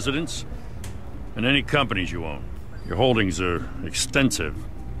of residence, and any companies you own. Your holdings are extensive.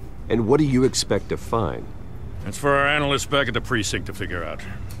 And what do you expect to find? That's for our analysts back at the precinct to figure out.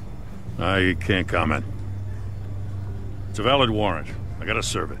 I can't comment. It's a valid warrant. I gotta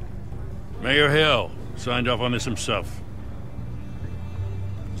serve it. Mayor Hill signed off on this himself.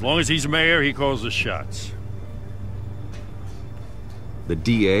 As long as he's mayor, he calls the shots. The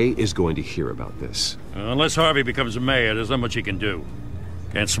DA is going to hear about this. Unless Harvey becomes mayor, there's not much he can do.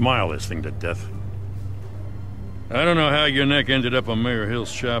 Can't smile this thing to death. I don't know how your neck ended up on Mayor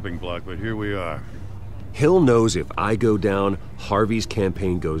Hill's shopping block, but here we are. Hill knows if I go down, Harvey's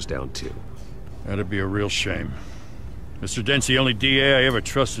campaign goes down too. That'd be a real shame. Mr. Dent's the only DA I ever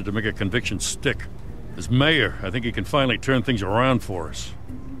trusted to make a conviction stick. As mayor, I think he can finally turn things around for us.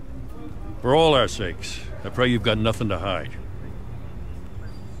 For all our sakes, I pray you've got nothing to hide.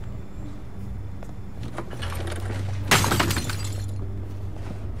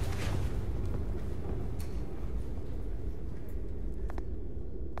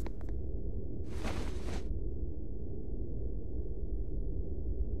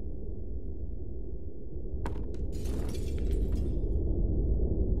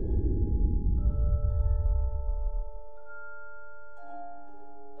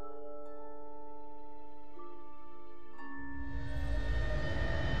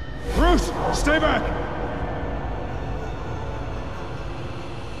 Stay back!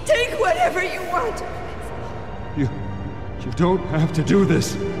 Take whatever you want! You don't have to do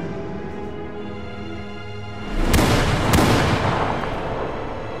this.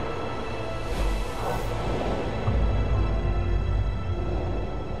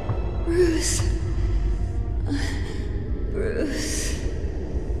 Bruce. Bruce.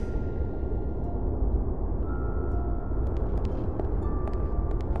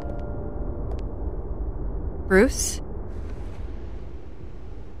 Bruce?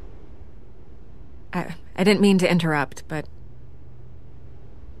 I didn't mean to interrupt, but...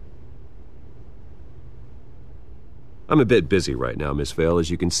 I'm a bit busy right now, Miss Vale. As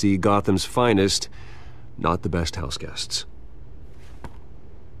you can see, Gotham's finest, not the best house guests.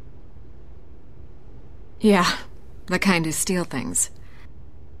 Yeah, the kind who steal things.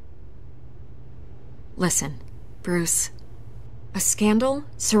 Listen, Bruce. A scandal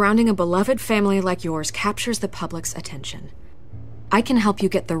surrounding a beloved family like yours captures the public's attention. I can help you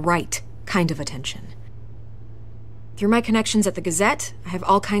get the right kind of attention. Through my connections at the Gazette, I have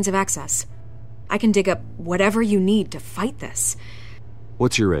all kinds of access. I can dig up whatever you need to fight this.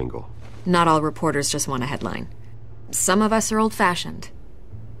 What's your angle? Not all reporters just want a headline. Some of us are old-fashioned.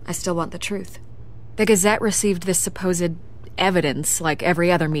 I still want the truth. The Gazette received this supposed evidence like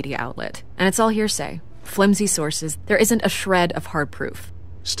every other media outlet, and it's all hearsay. Flimsy sources. There isn't a shred of hard proof.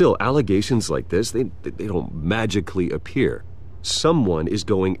 Still, allegations like this, they don't magically appear. Someone is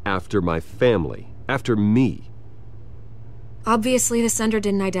going after my family, after me. Obviously, the sender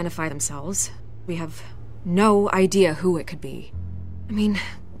didn't identify themselves. We have no idea who it could be. I mean,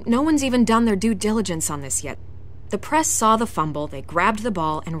 no one's even done their due diligence on this yet. The press saw the fumble, they grabbed the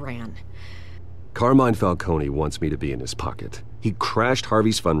ball and ran. Carmine Falcone wants me to be in his pocket. He crashed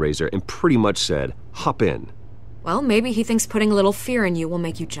Harvey's fundraiser and pretty much said, hop in. Well, maybe he thinks putting a little fear in you will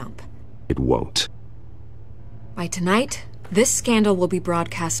make you jump. It won't. By tonight, this scandal will be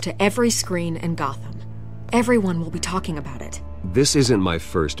broadcast to every screen in Gotham. Everyone will be talking about it. This isn't my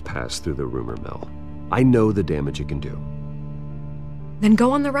first pass through the rumor mill. I know the damage it can do. Then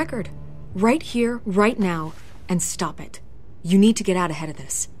go on the record. Right here, right now, and stop it. You need to get out ahead of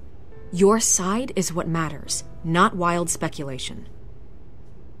this. Your side is what matters, not wild speculation.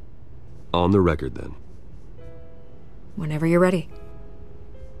 On the record, then. Whenever you're ready.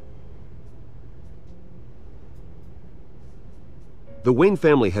 The Wayne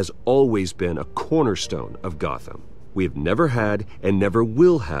family has always been a cornerstone of Gotham. We have never had and never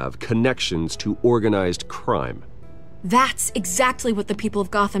will have connections to organized crime. That's exactly what the people of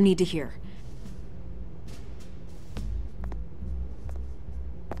Gotham need to hear.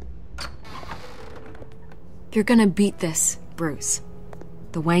 You're gonna beat this, Bruce.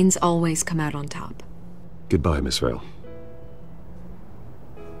 The Waynes always come out on top. Goodbye, Miss Vale.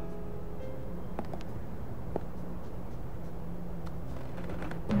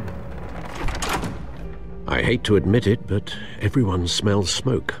 I hate to admit it, but everyone smells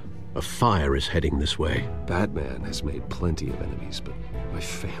smoke. A fire is heading this way. Batman has made plenty of enemies, but my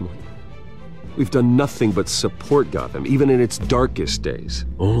family... We've done nothing but support Gotham, even in its darkest days.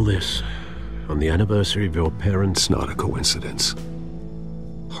 All this on the anniversary of your parents'... It's not a coincidence.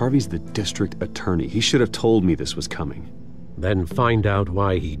 Harvey's the district attorney. He should have told me this was coming. Then find out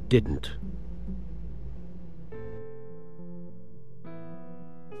why he didn't.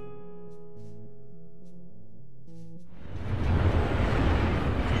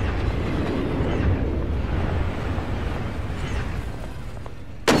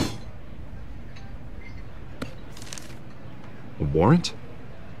 A warrant?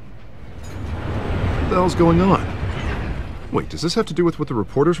 What the hell's going on? Wait, does this have to do with what the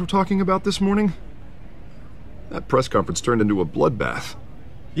reporters were talking about this morning? That press conference turned into a bloodbath.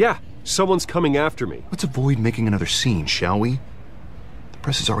 Yeah, someone's coming after me. Let's avoid making another scene, shall we? The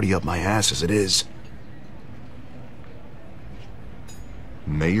press is already up my ass as it is.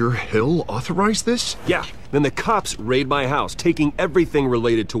 Mayor Hill authorized this? Yeah, then the cops raid my house, taking everything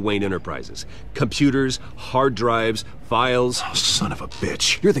related to Wayne Enterprises. Computers, hard drives, files. Oh, son of a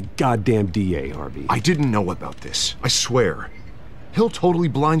bitch. You're the goddamn DA, Harvey. I didn't know about this. I swear. Hill totally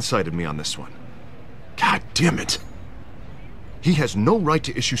blindsided me on this one. God damn it. He has no right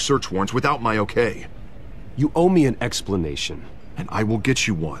to issue search warrants without my okay. You owe me an explanation. And I will get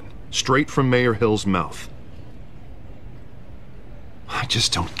you one, straight from Mayor Hill's mouth. I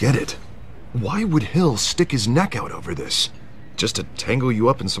just don't get it. Why would Hill stick his neck out over this? Just to tangle you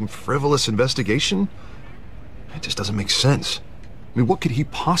up in some frivolous investigation? It just doesn't make sense. I mean, what could he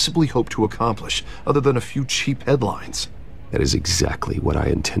possibly hope to accomplish other than a few cheap headlines? That is exactly what I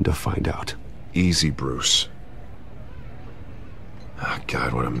intend to find out. Easy, Bruce. Oh,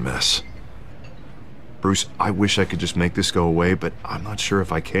 God, what a mess. Bruce, I wish I could just make this go away, but I'm not sure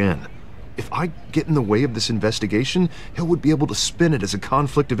if I can. If I get in the way of this investigation, Hill would be able to spin it as a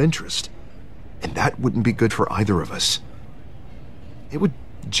conflict of interest. And that wouldn't be good for either of us. It would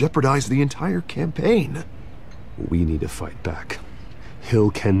jeopardize the entire campaign. We need to fight back.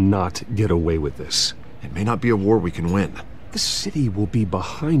 Hill cannot get away with this. It may not be a war we can win. The city will be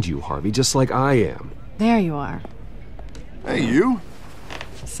behind you, Harvey, just like I am. There you are. Hey, you.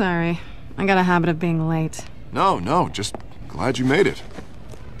 Sorry. I got a habit of being late. No, just glad you made it.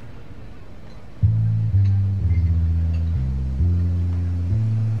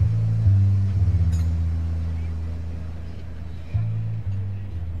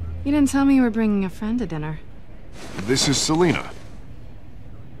 You didn't tell me you were bringing a friend to dinner. This is Selina.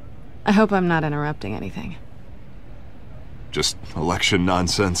 I hope I'm not interrupting anything. Just election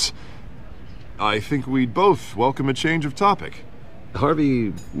nonsense. I think we'd both welcome a change of topic.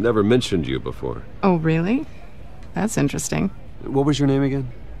 Harvey never mentioned you before. Oh, really? That's interesting. What was your name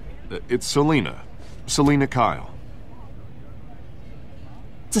again? It's Selina. Selina Kyle.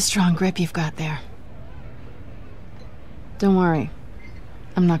 It's a strong grip you've got there. Don't worry.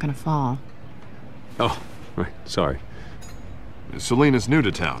 I'm not gonna fall. Oh, right. Sorry. Selina's new to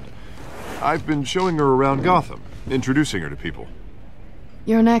town. I've been showing her around Gotham, introducing her to people.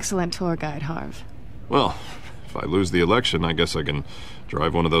 You're an excellent tour guide, Harv. Well, if I lose the election, I guess I can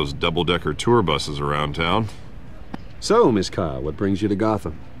drive one of those double-decker tour buses around town. So, Miss Kyle, what brings you to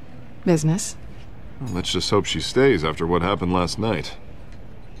Gotham? Business. Well, let's just hope she stays after what happened last night.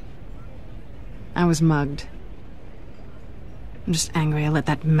 I was mugged. I'm just angry I let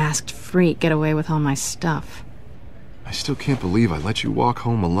that masked freak get away with all my stuff. I still can't believe I let you walk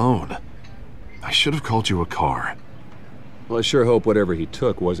home alone. I should have called you a car. Well, I sure hope whatever he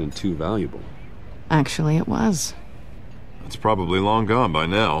took wasn't too valuable. Actually, it was. It's probably long gone by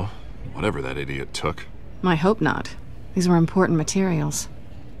now, whatever that idiot took. I hope not. These were important materials.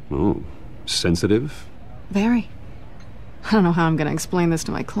 Ooh, sensitive? Very. I don't know how I'm going to explain this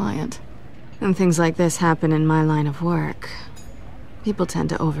to my client. And things like this happen in my line of work. People tend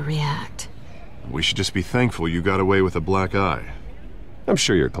to overreact. We should just be thankful you got away with a black eye. I'm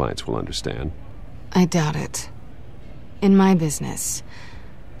sure your clients will understand. I doubt it. In my business,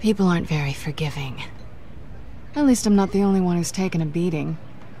 people aren't very forgiving. At least I'm not the only one who's taken a beating.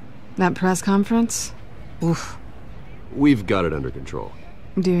 That press conference? Oof. We've got it under control.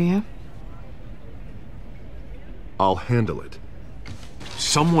 Do you? I'll handle it.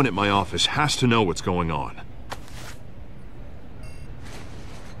 Someone at my office has to know what's going on.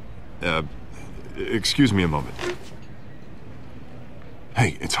 Excuse me a moment.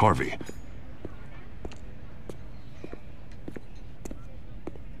 Hey, it's Harvey.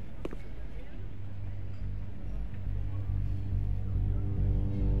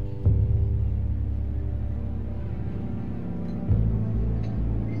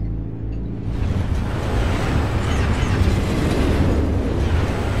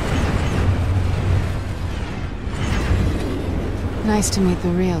 Nice to meet the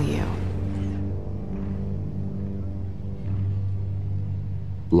real you.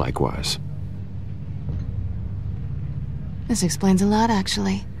 Likewise. This explains a lot,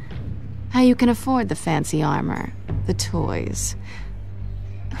 actually. How you can afford the fancy armor, the toys.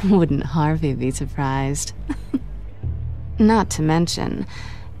 Wouldn't Harvey be surprised? Not to mention,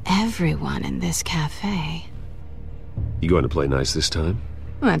 everyone in this cafe. You going to play nice this time?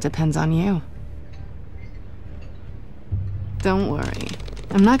 Well, that depends on you. Don't worry.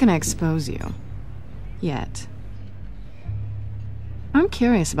 I'm not gonna expose you. Yet. I'm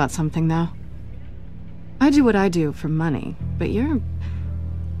curious about something, though. I do what I do for money, but you're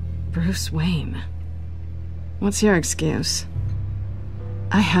Bruce Wayne. What's your excuse?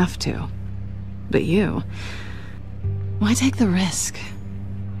 I have to. But you... why take the risk?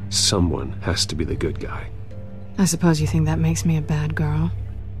 Someone has to be the good guy. I suppose you think that makes me a bad girl?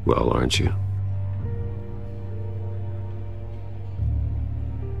 Well, aren't you?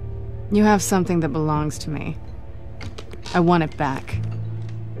 You have something that belongs to me. I want it back.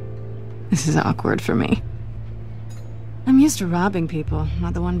 This is awkward for me. I'm used to robbing people,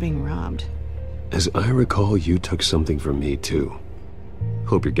 not the one being robbed. As I recall, you took something from me, too.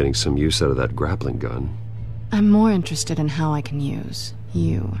 Hope you're getting some use out of that grappling gun. I'm more interested in how I can use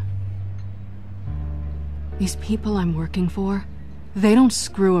you. These people I'm working for, they don't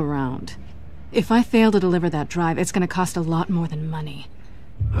screw around. If I fail to deliver that drive, it's gonna cost a lot more than money.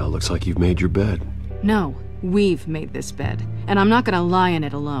 Well, looks like you've made your bed. No, we've made this bed, and I'm not gonna lie in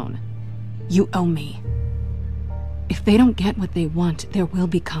it alone. You owe me. If they don't get what they want, there will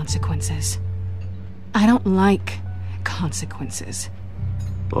be consequences. I don't like consequences.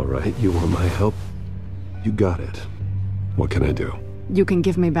 All right, you want my help? You got it. What can I do? You can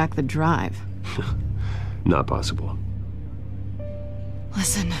give me back the drive. Not possible.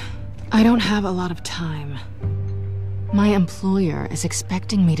 Listen, I don't have a lot of time. My employer is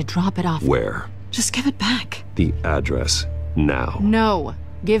expecting me to drop it off. Where? Just give it back. The address, now. No,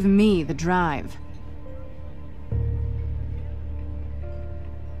 give me the drive.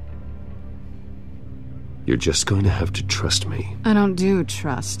 You're just going to have to trust me. I don't do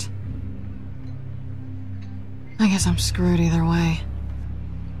trust. I guess I'm screwed either way.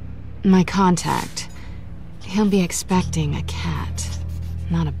 My contact, he'll be expecting a cat,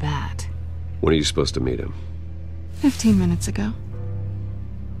 not a bat. When are you supposed to meet him? 15 minutes ago.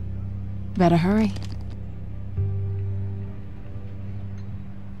 Better hurry.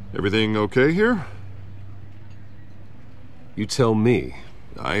 Everything okay here? You tell me.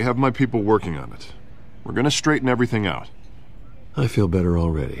 I have my people working on it. We're gonna straighten everything out. I feel better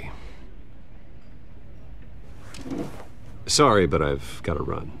already. Sorry, but I've got to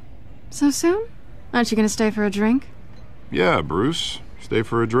run. So soon? Aren't you gonna stay for a drink? Yeah, Bruce. Stay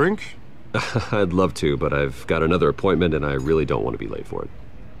for a drink? I'd love to, but I've got another appointment and I really don't want to be late for it.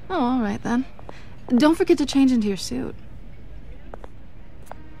 Oh, all right then. Don't forget to change into your suit.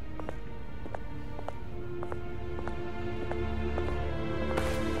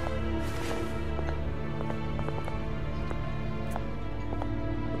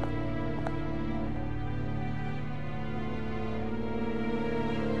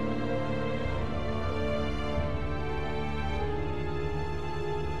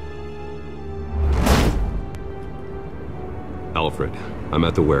 Alfred, I'm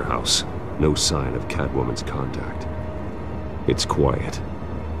at the warehouse. No sign of Catwoman's contact. It's quiet.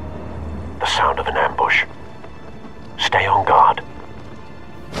 The sound of an ambush. Stay on guard.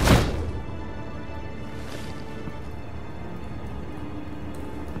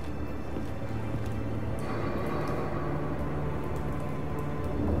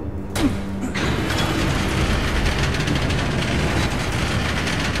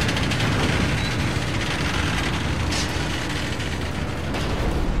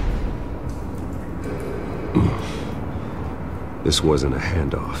 This wasn't a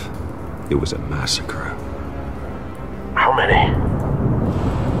handoff. It was a massacre. How many?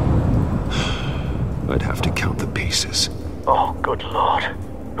 I'd have to count the pieces. Oh, good Lord.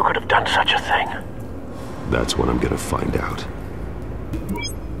 Who could have done such a thing? That's what I'm gonna find out.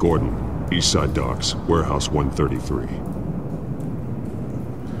 Gordon, Eastside Docks, Warehouse 133.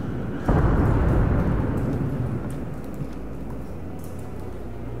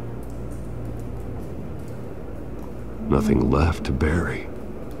 Nothing left to bury.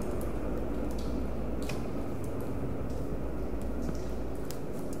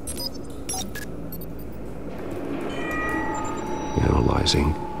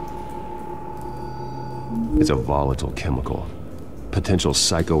 Analyzing. It's a volatile chemical. Potential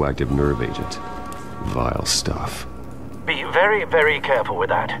psychoactive nerve agent. Vile stuff. Be very, very careful with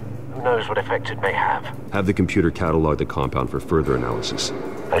that. Who knows what effects it may have. Have the computer catalog the compound for further analysis.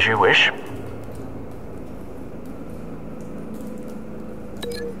 As you wish.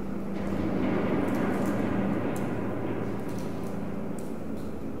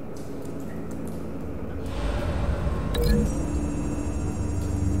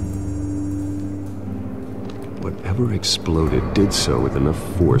 Whatever exploded did so with enough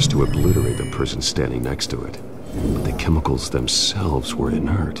force to obliterate the person standing next to it. But the chemicals themselves were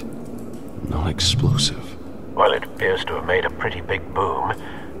inert, not explosive. Well, it appears to have made a pretty big boom.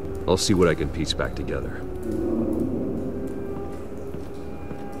 I'll see what I can piece back together.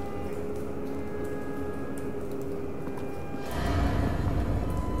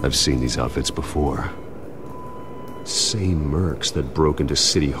 I've seen these outfits before. Same mercs that broke into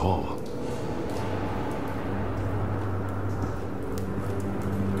City Hall.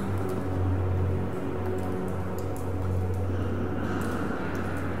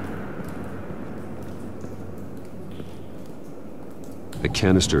 The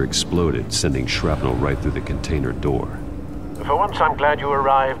canister exploded, sending shrapnel right through the container door. For once, I'm glad you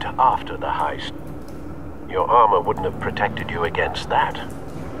arrived after the heist. Your armor wouldn't have protected you against that.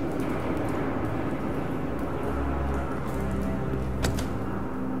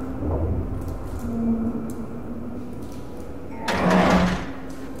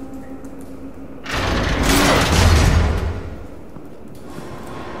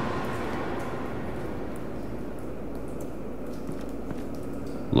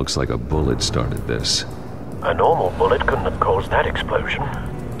 Looks like a bullet started this. A normal bullet couldn't have caused that explosion.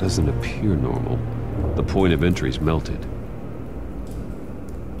 Doesn't appear normal. The point of entry's melted.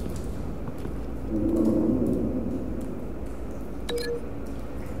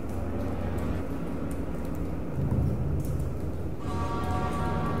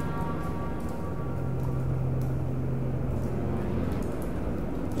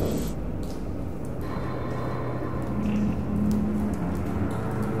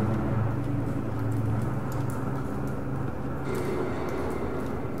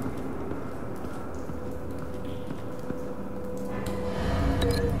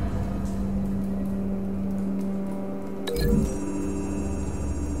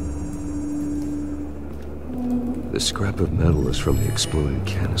 The scrap of metal is from the exploded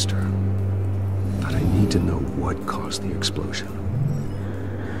canister. But I need to know what caused the explosion.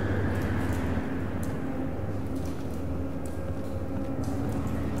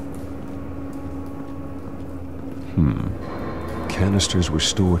 Canisters were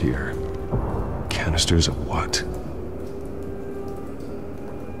stored here. Canisters of what?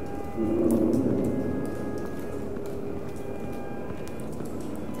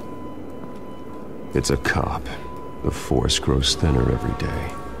 It's a cop. The force grows thinner every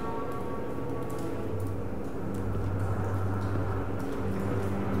day.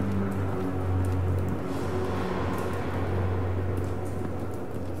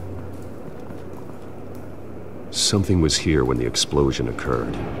 Something was here when the explosion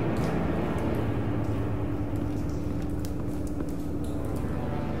occurred.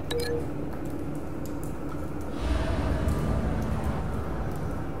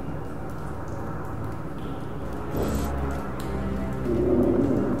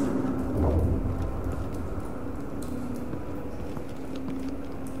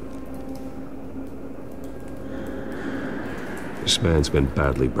 This man's been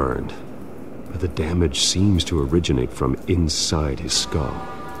badly burned, but the damage seems to originate from inside his skull.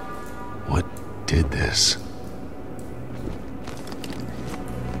 What did this?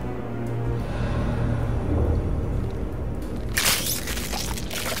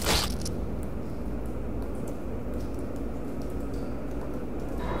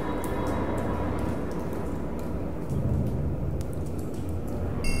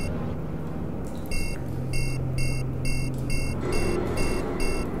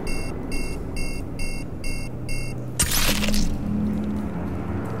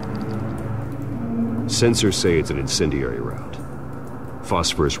 Sensors say it's an incendiary route.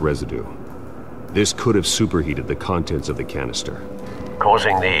 Phosphorus residue. This could have superheated the contents of the canister,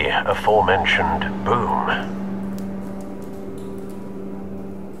 causing the aforementioned boom.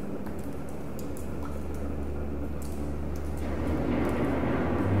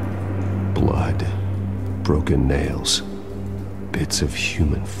 Blood, broken nails, bits of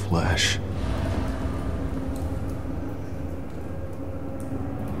human flesh.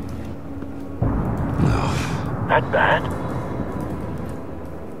 That bad?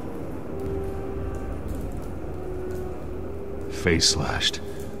 Face slashed,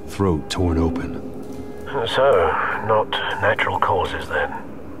 throat torn open. So, not natural causes then.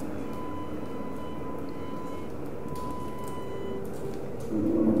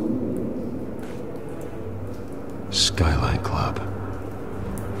 Skyline Club.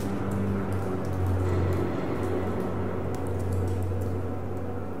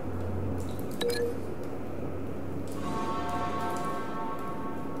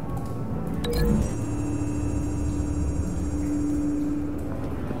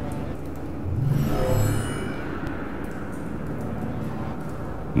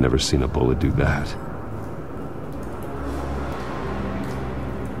 Never seen a bullet do that.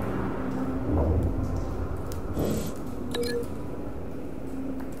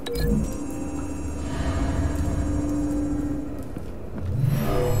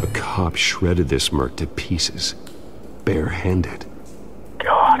 A cop shredded this merc to pieces, bare-handed.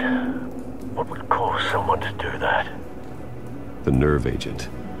 God, what would cause someone to do that? The nerve agent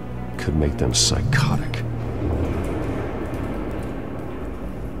could make them psychotic.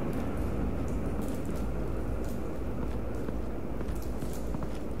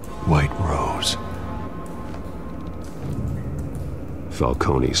 White Rose.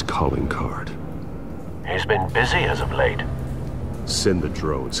 Falcone's calling card. He's been busy as of late. Send the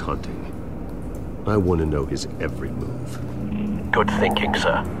drones hunting. I want to know his every move. Good thinking,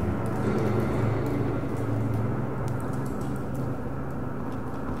 sir.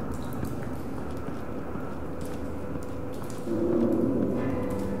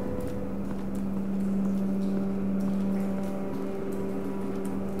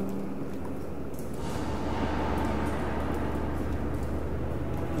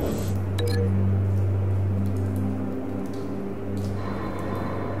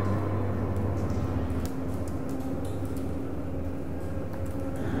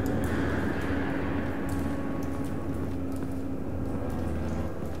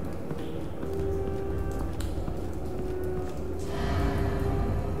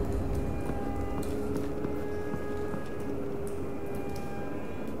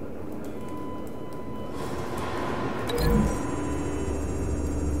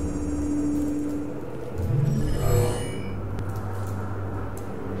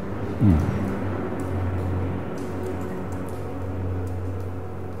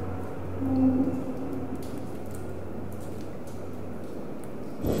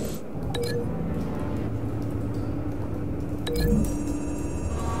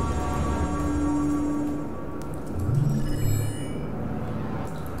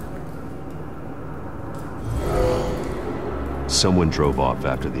 Someone drove off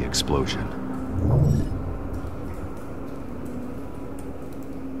after the explosion.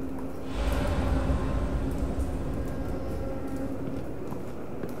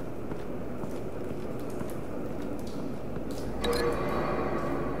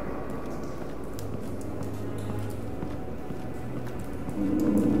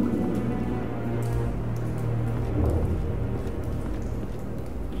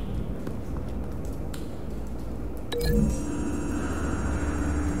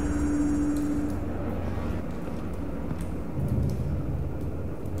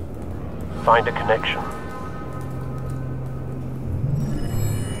 Find a connection.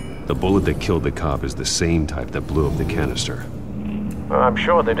 The bullet that killed the cop is the same type that blew up the canister. I'm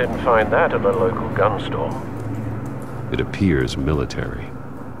sure they didn't find that at a local gun store. It appears military.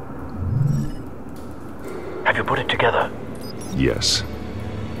 Have you put it together? Yes.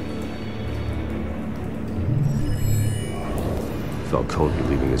 Falcone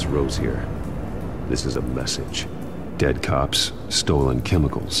leaving his rose here. This is a message. Dead cops, stolen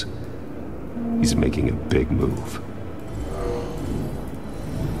chemicals. He's making a big move.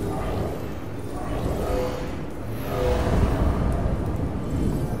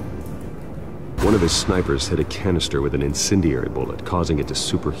 One of his snipers hit a canister with an incendiary bullet, causing it to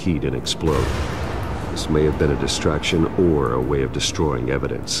superheat and explode. This may have been a distraction or a way of destroying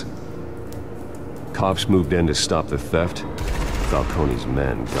evidence. Cops moved in to stop the theft. Falcone's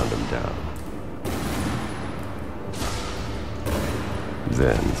men gunned him down.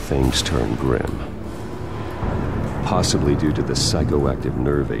 Then things turned grim. Possibly due to the psychoactive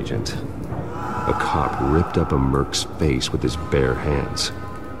nerve agent. A cop ripped up a merc's face with his bare hands.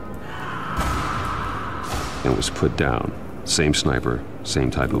 And was put down. Same sniper, same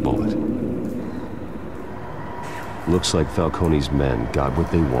type of bullet. Looks like Falcone's men got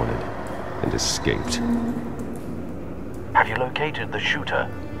what they wanted and escaped. Have you located the shooter?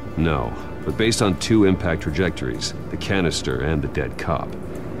 No, but based on 2 impact trajectories, the canister and the dead cop,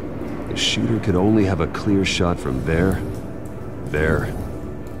 the shooter could only have a clear shot from there,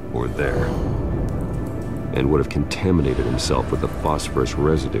 or there, and would have contaminated himself with the phosphorus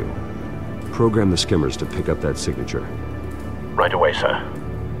residue. Program the skimmers to pick up that signature. Right away, sir.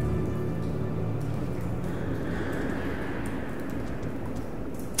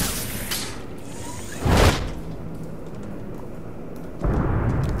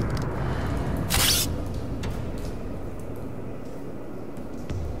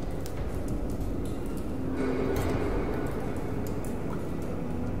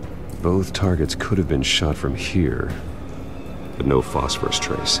 Both targets could have been shot from here, but no phosphorus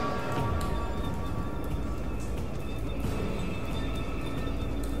trace.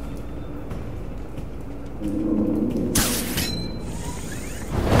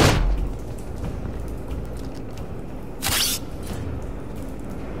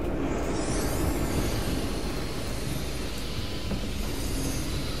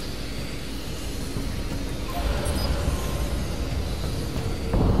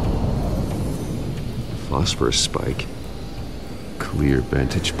 Phosphorus spike. Clear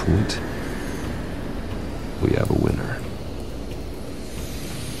vantage point. We have a winner.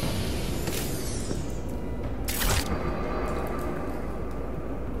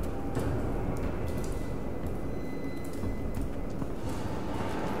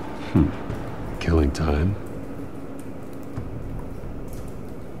 Killing time.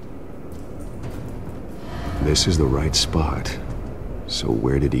 This is the right spot. So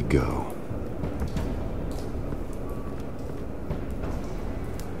where did he go?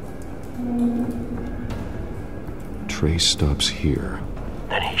 Trace stops here.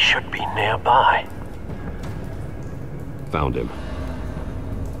 Then he should be nearby. Found him.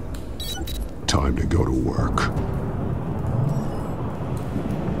 Time to go to work.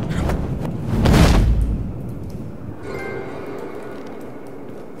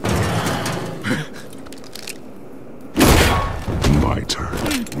 My turn.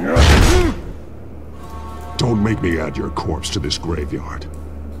 Don't make me add your corpse to this graveyard.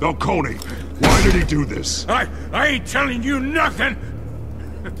 Falcone, why did he do this? I ain't telling you nothing!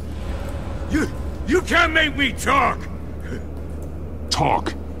 You can't make me talk!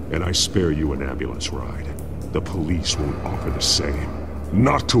 Talk, and I spare you an ambulance ride. The police won't offer the same.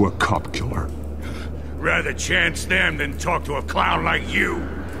 Not to a cop killer. Rather chance them than talk to a clown like you.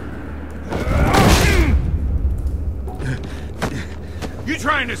 You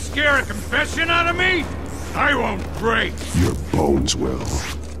trying to scare a confession out of me? I won't break. Your bones will.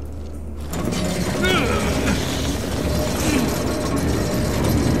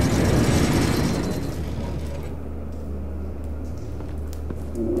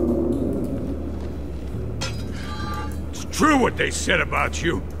 It's true what they said about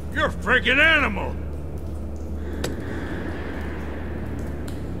you. You're a freaking animal.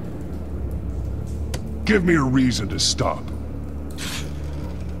 Give me a reason to stop.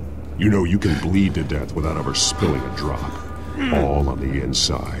 You know you can bleed to death without ever spilling a drop. All on the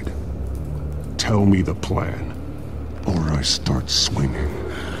inside. Tell me the plan, or I start swinging.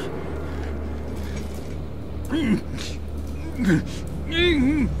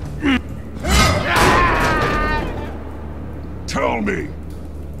 Tell me!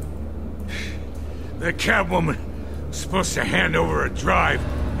 The Catwoman was supposed to hand over a drive,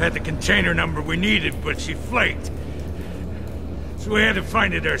 had the container number we needed, but she flaked. So we had to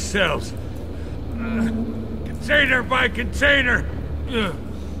find it ourselves. Container by container.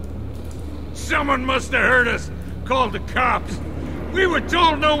 Someone must have heard us, called the cops. We were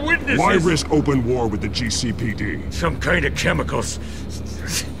told no witnesses. Why risk open war with the GCPD? Some kind of chemicals.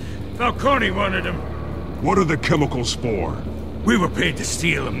 Falcone wanted them. What are the chemicals for? We were paid to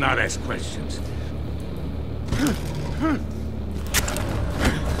steal them, not ask questions.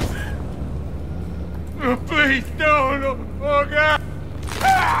 Oh, please don't! Oh, God!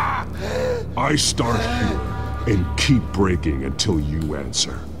 I start here and keep breaking until you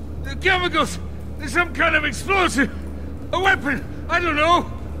answer. The chemicals! There's some kind of explosive! A weapon! I don't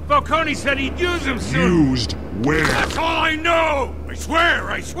know! Falcone said he'd use them soon! Used where? That's all I know! I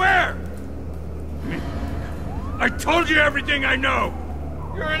swear! I swear! I told you everything I know!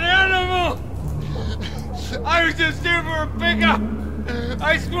 You're an animal! I was just here for a pickup!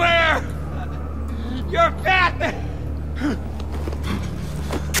 I swear! You're fat!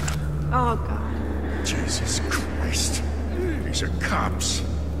 Oh, God. Jesus Christ. These are cops.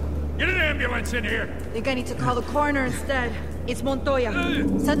 Get an ambulance in here! Think I need to call the coroner instead. It's Montoya.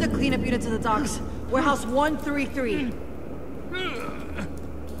 Send a cleanup unit to the docks. Warehouse 133.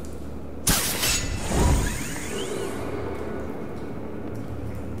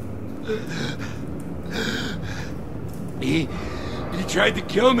 He tried to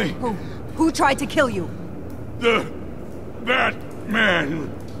kill me. Who tried to kill you? The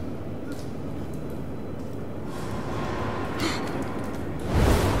Batman.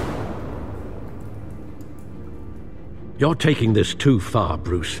 You're taking this too far,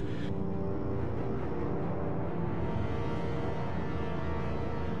 Bruce.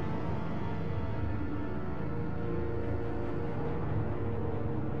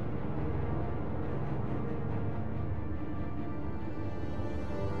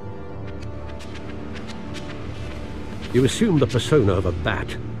 You assume the persona of a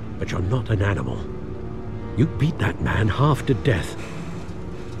bat, but you're not an animal. You beat that man half to death.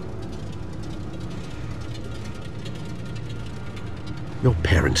 Your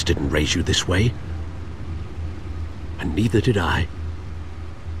parents didn't raise you this way. And neither did I.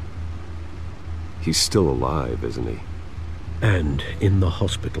 He's still alive, isn't he? And in the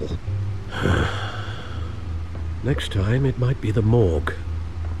hospital. Next time, it might be the morgue.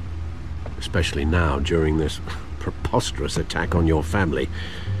 Especially now, during this preposterous attack on your family.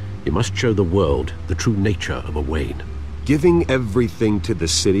 You must show the world the true nature of a Wayne. Giving everything to the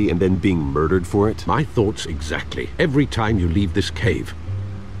city and then being murdered for it? My thoughts exactly. Every time you leave this cave.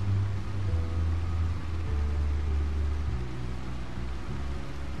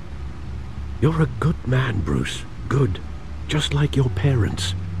 You're a good man, Bruce. Good. Just like your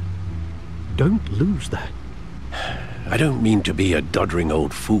parents. Don't lose that. I don't mean to be a doddering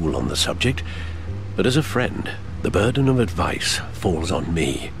old fool on the subject, but as a friend, the burden of advice falls on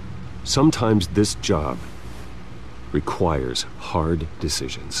me. Sometimes this job requires hard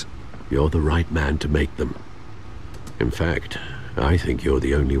decisions. You're the right man to make them. In fact, I think you're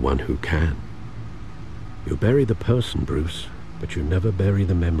the only one who can. You bury the person, Bruce, but you never bury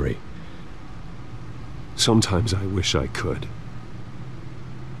the memory. Sometimes I wish I could.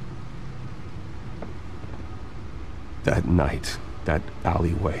 That night, that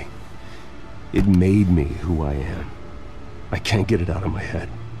alleyway, it made me who I am. I can't get it out of my head.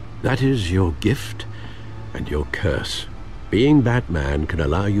 That is your gift and your curse. Being Batman can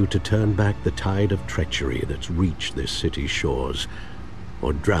allow you to turn back the tide of treachery that's reached this city's shores,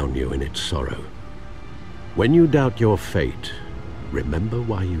 or drown you in its sorrow. When you doubt your fate, remember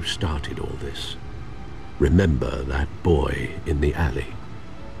why you started all this. Remember that boy in the alley.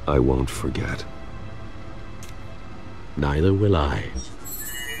 I won't forget. Neither will I.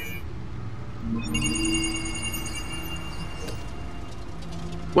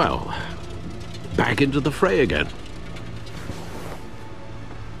 Well, back into the fray again.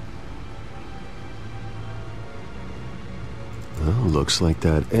 Well, looks like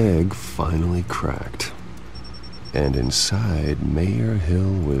that egg finally cracked. And inside, Mayor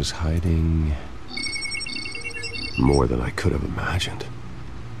Hill was hiding more than I could have imagined.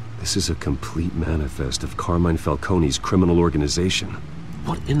 This is a complete manifest of Carmine Falcone's criminal organization.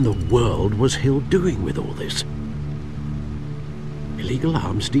 What in the world was Hill doing with all this? Illegal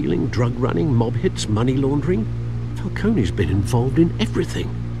arms dealing, drug running, mob hits, money laundering? Falcone's been involved in everything.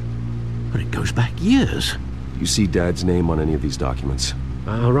 But it goes back years. You see Dad's name on any of these documents?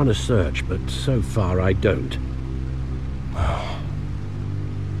 I'll run a search, but so far I don't.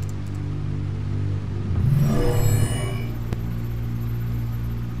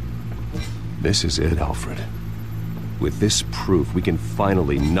 This is it, Alfred. With this proof, we can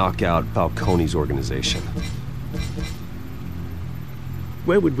finally knock out Falcone's organization.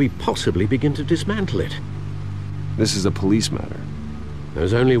 Where would we possibly begin to dismantle it? This is a police matter.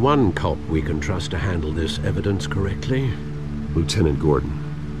 There's only one cop we can trust to handle this evidence correctly. Lieutenant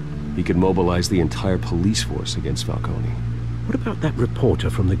Gordon. He could mobilize the entire police force against Falcone. What about that reporter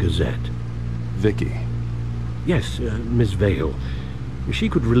from the Gazette? Vicky. Yes, Miss Vale. She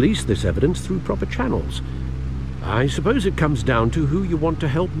could release this evidence through proper channels. I suppose it comes down to who you want to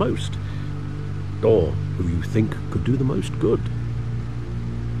help most. Or who you think could do the most good.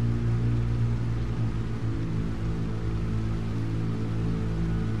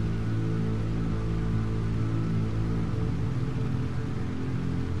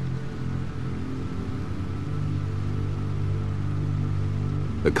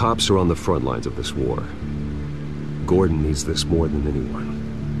 The cops are on the front lines of this war. Gordon needs this more than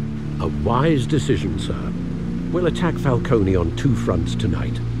anyone. A wise decision, sir. We'll attack Falcone on two fronts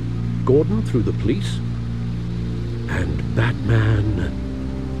tonight. Gordon through the police? And Batman...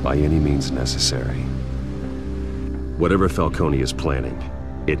 By any means necessary. Whatever Falcone is planning,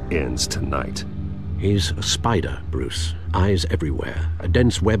 it ends tonight. He's a spider, Bruce. Eyes everywhere. A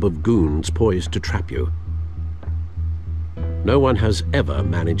dense web of goons poised to trap you. No one has ever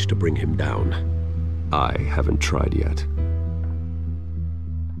managed to bring him down. I haven't tried yet.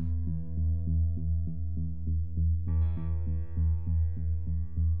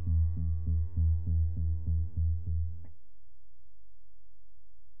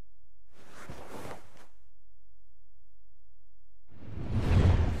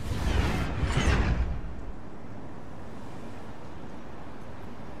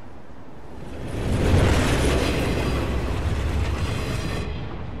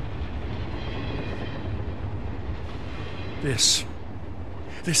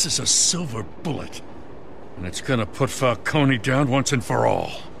 This is a silver bullet. And it's gonna put Falcone down once and for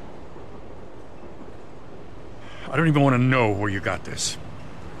all. I don't even want to know where you got this.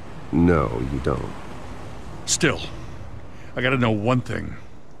 No, you don't. Still, I gotta know one thing.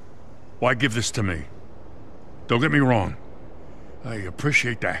 Why give this to me? Don't get me wrong. I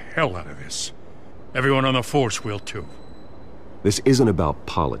appreciate the hell out of this. Everyone on the force will too. This isn't about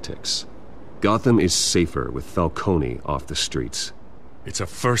politics. Gotham is safer with Falcone off the streets. It's a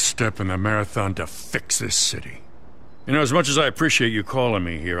first step in the marathon to fix this city. You know, as much as I appreciate you calling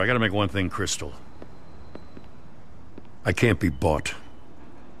me here, I gotta make one thing crystal. I can't be bought.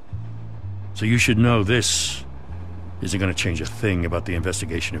 So you should know this isn't gonna change a thing about the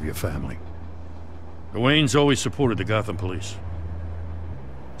investigation of your family. The Waynes always supported the Gotham police.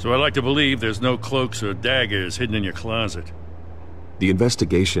 So I like to believe there's no cloaks or daggers hidden in your closet. The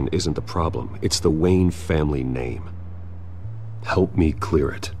investigation isn't the problem. It's the Wayne family name. Help me clear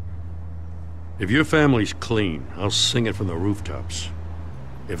it. If your family's clean, I'll sing it from the rooftops.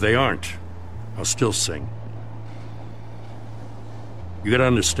 If they aren't, I'll still sing. You gotta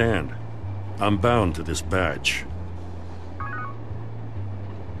understand, I'm bound to this badge.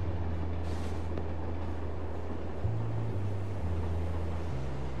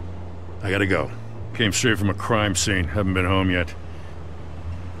 I gotta go. Came straight from a crime scene. Haven't been home yet.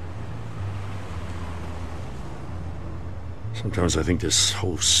 Sometimes I think this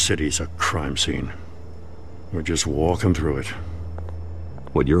whole city's a crime scene. We're just walking through it.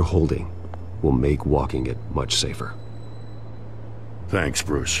 What you're holding will make walking it much safer. Thanks,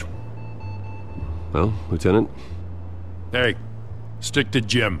 Bruce. Well, Lieutenant? Hey, stick to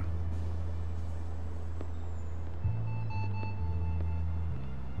Jim.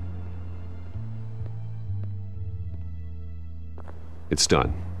 It's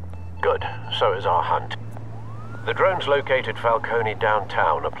done. Good. So is our hunt. The drones located Falcone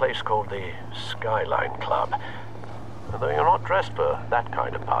downtown, a place called the Skyline Club. Although you're not dressed for that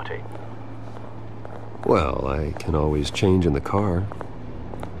kind of party. Well, I can always change in the car.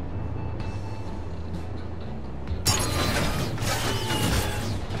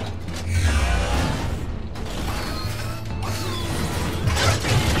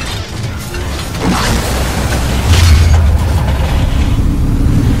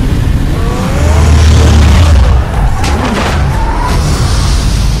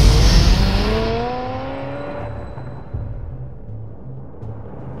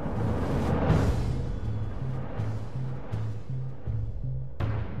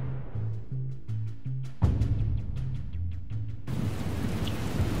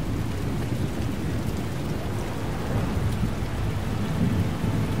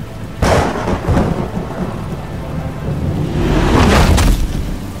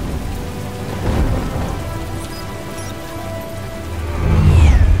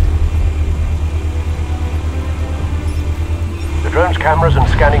 Cameras and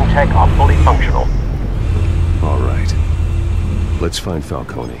scanning tech are fully functional. All right. Let's find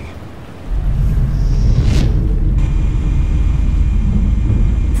Falcone.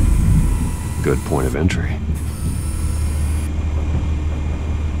 Good point of entry.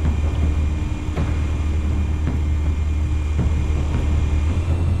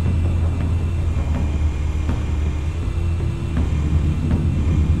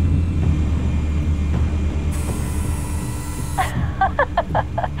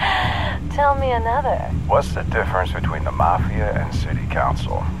 Tell me another. What's the difference between the Mafia and City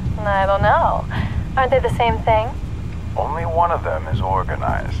Council? I don't know. Aren't they the same thing? Only one of them is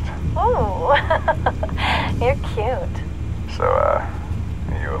organized. Ooh. You're cute. So, are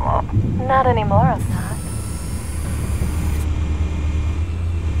you alone? Not anymore, I'm not.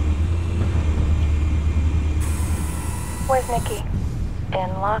 Where's Nicky? In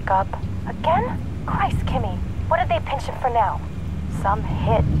lockup. Again? Christ, Kimmy. What did they pinch him for now? Some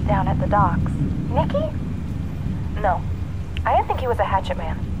hit down at the docks. Nicky? No. I didn't think he was a hatchet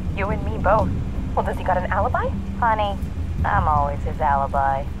man. You and me both. Well, does he got an alibi? Honey, I'm always his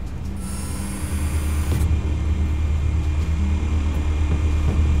alibi.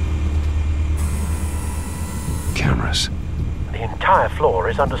 Cameras. The entire floor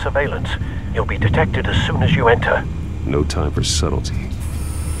is under surveillance. You'll be detected as soon as you enter. No time for subtlety.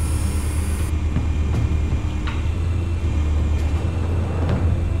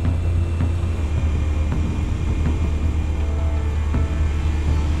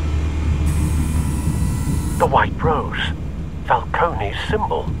 The white rose. Falcone's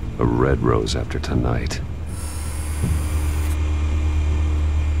symbol. A red rose after tonight.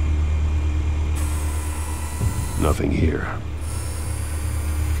 Nothing here.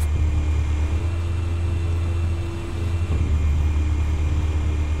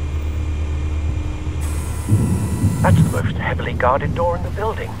 That's the most heavily guarded door in the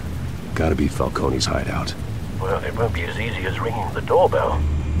building. Gotta be Falcone's hideout. Well, it won't be as easy as ringing the doorbell.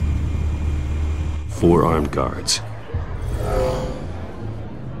 4 armed guards.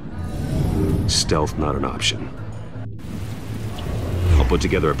 Stealth not an option. I'll put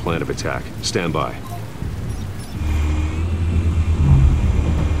together a plan of attack. Stand by.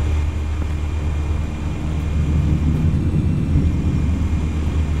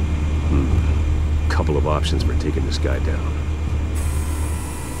 Couple of options for taking this guy down.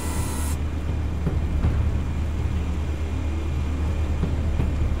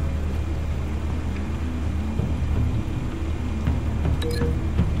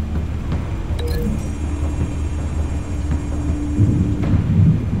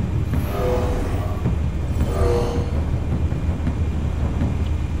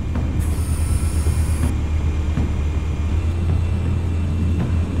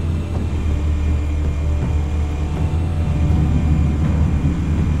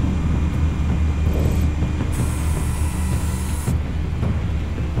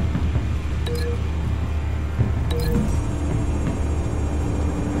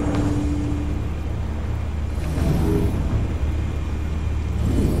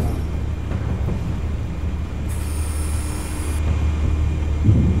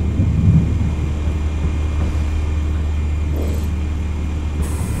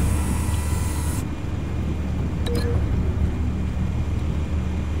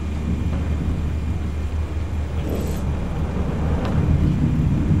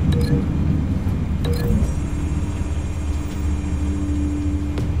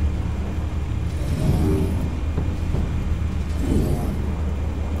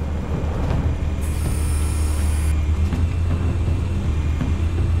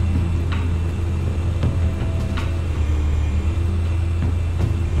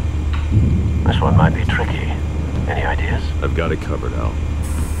 This one might be tricky. Any ideas? I've got it covered, Al.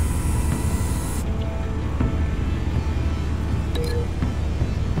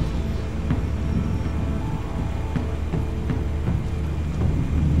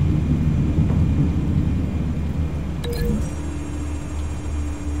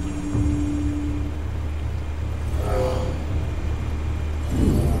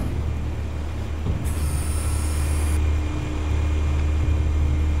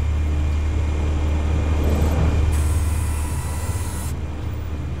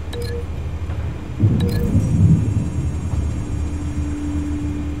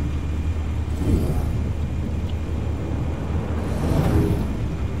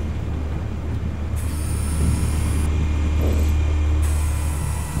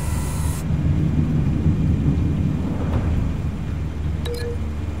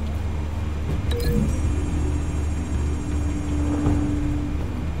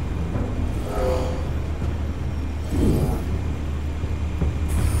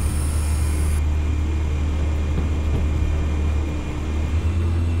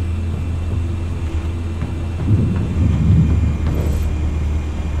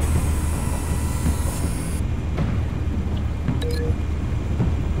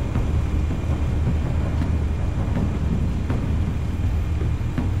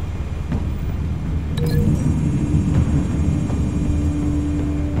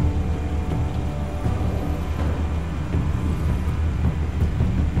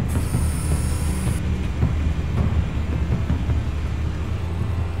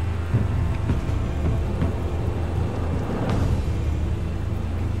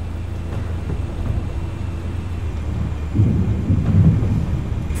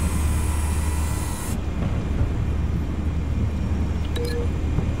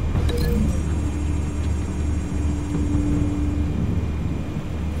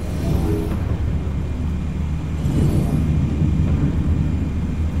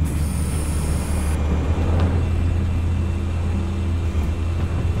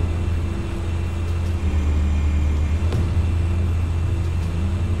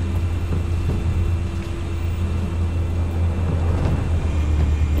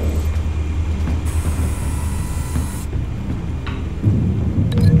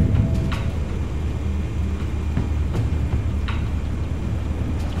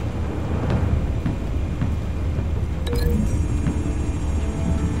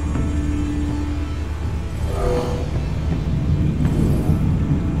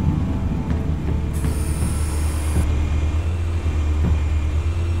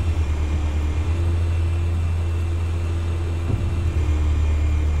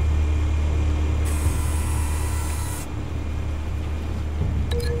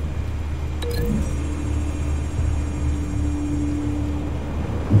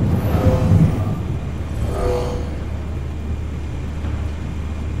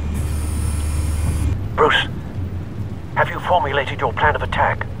 your plan of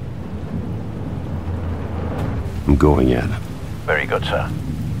attack? I'm going in. Very good, sir.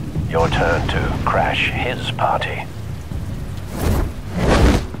 Your turn to crash his party.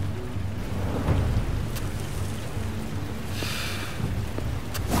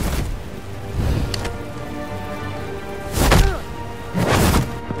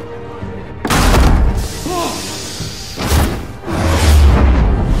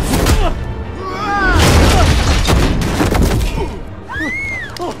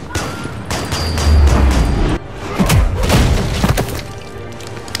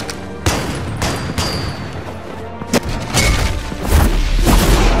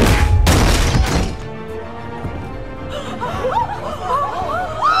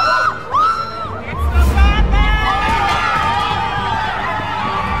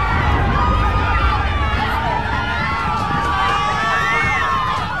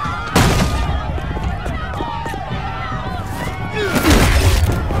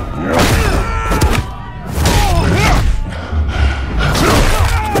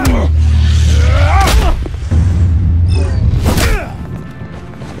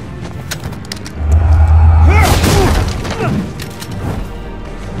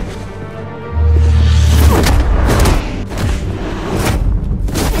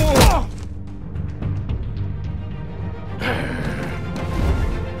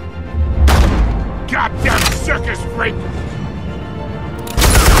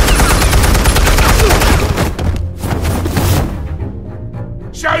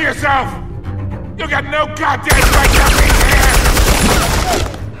 Show yourself! You got no goddamn right to be here!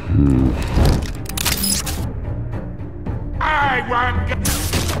 I want...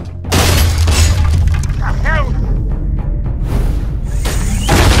 The hell?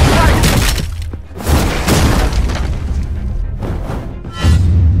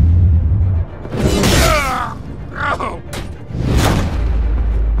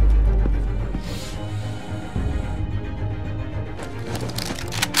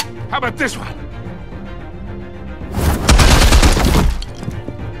 How about this one?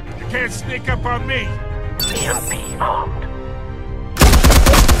 You can't sneak up on me. EMP armed.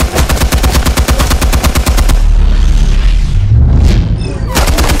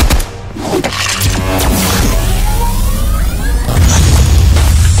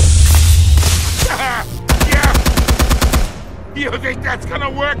 Yeah. You think that's gonna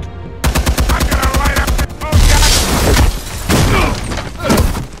work? I'm gonna light up the... Oh,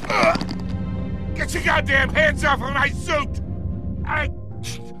 God! Get your goddamn hands off of my suit!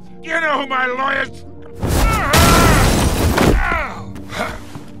 You know who my lawyers...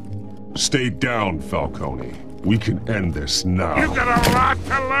 Stay down, Falcone. We can end this now. You got a lot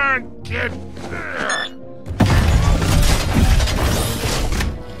to learn, kid!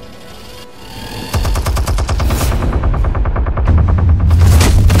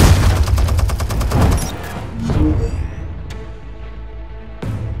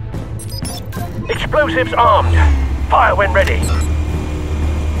 Explosives armed. Fire when ready.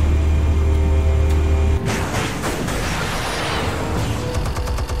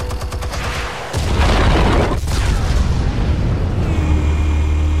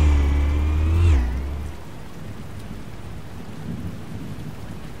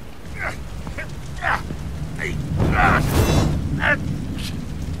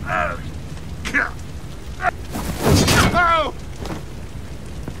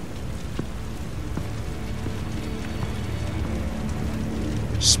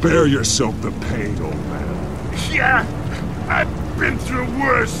 Spare yourself the pain, old man. Yeah, I've been through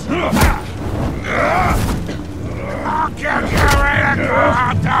worse. I'll kill you right at the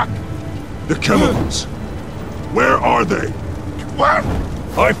hot dog. The chemicals. Where are they? What?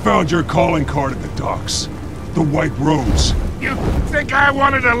 I found your calling card at the docks. The White Rose. You think I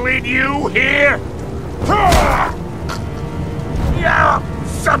wanted to lead you here? Yeah,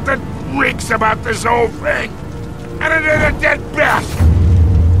 something reeks about this whole thing. And it is a dead bat.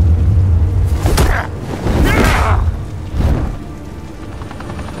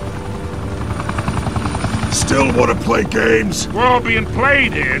 Still want to play games? We're all being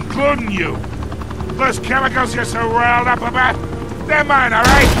played here, including you. Those chemicals you're so riled up about, they're mine, all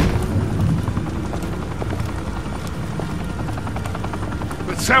right?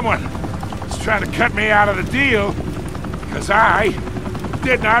 But someone is trying to cut me out of the deal because I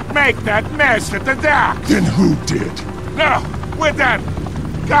did not make that mess at the dock. Then who did? No, we're done.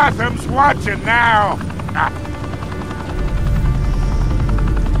 Gotham's watching now.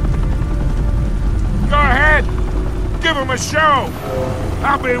 Go ahead. Give him a show.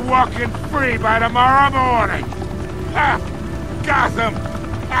 I'll be walking free by tomorrow morning. Gotham.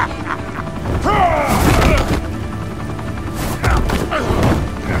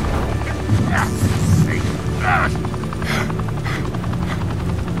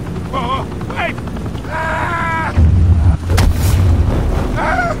 Oh, wait!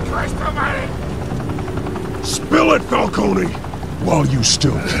 Christ almighty! Spill it, Falcone, while you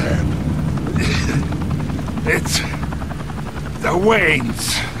still can. It's the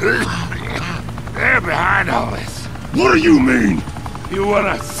Waynes. They're behind all this. What do you mean? You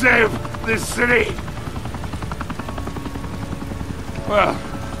want to save this city? Well,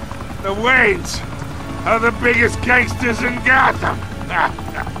 the Waynes are the biggest gangsters in Gotham.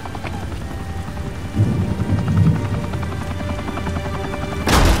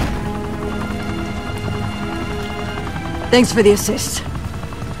 Thanks for the assist.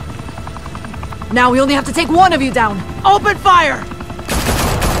 Now we only have to take one of you down. Open fire!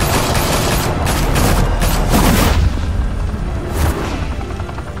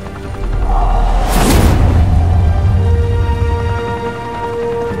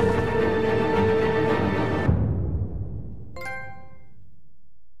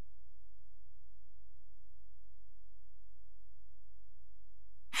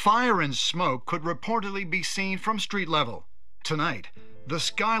 Fire and smoke could reportedly be seen from street level. Tonight, the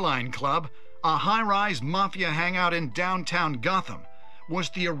Skyline Club, a high-rise mafia hangout in downtown Gotham, was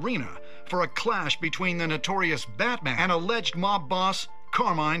the arena for a clash between the notorious Batman and alleged mob boss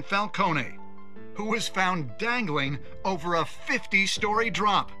Carmine Falcone, who was found dangling over a 50-story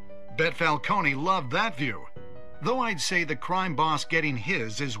drop. Bet Falcone loved that view. Though I'd say the crime boss getting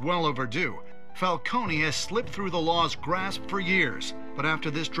his is well overdue, Falcone has slipped through the law's grasp for years, but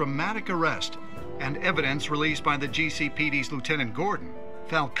after this dramatic arrest and evidence released by the GCPD's Lieutenant Gordon,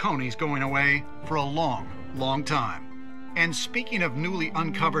 Falcone's going away for a long, long time. And speaking of newly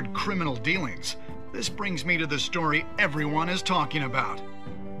uncovered criminal dealings, this brings me to the story everyone is talking about: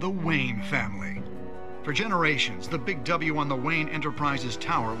 the Wayne family. For generations, the big W on the Wayne Enterprises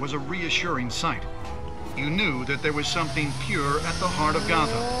Tower was a reassuring sight. You knew that there was something pure at the heart of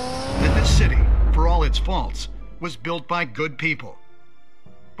Gotham, that this city, for all its faults, was built by good people.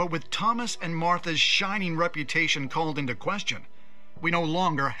 But with Thomas and Martha's shining reputation called into question, we no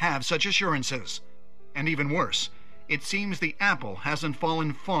longer have such assurances. And even worse, it seems the apple hasn't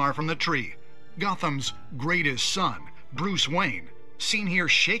fallen far from the tree. Gotham's greatest son, Bruce Wayne, seen here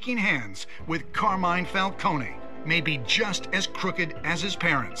shaking hands with Carmine Falcone, may be just as crooked as his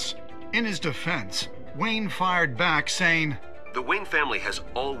parents. In his defense, Wayne fired back saying, "The Wayne family has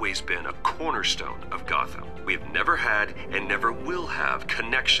always been a cornerstone of Gotham. We have never had and never will have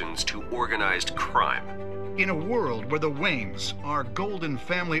connections to organized crime." In a world where the Waynes, our golden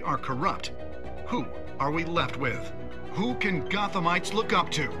family, are corrupt, who are we left with? Who can Gothamites look up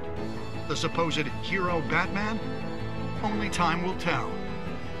to? The supposed hero Batman? Only time will tell.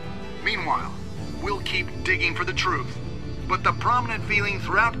 Meanwhile, we'll keep digging for the truth. But the prominent feeling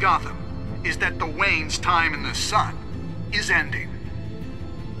throughout Gotham is that the Waynes' time in the sun is ending.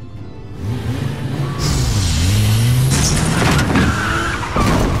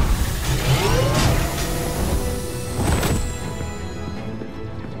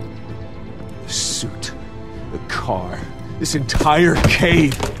 The suit, the car, this entire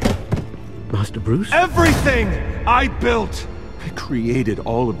cave. Master Bruce? Everything I built! I created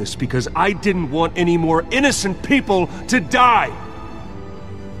all of this because I didn't want any more innocent people to die!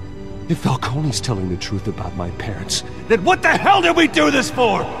 If Falcone's telling the truth about my parents, then what the hell did we do this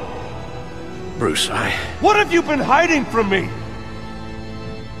for? Bruce, What have you been hiding from me?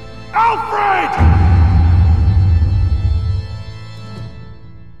 Alfred!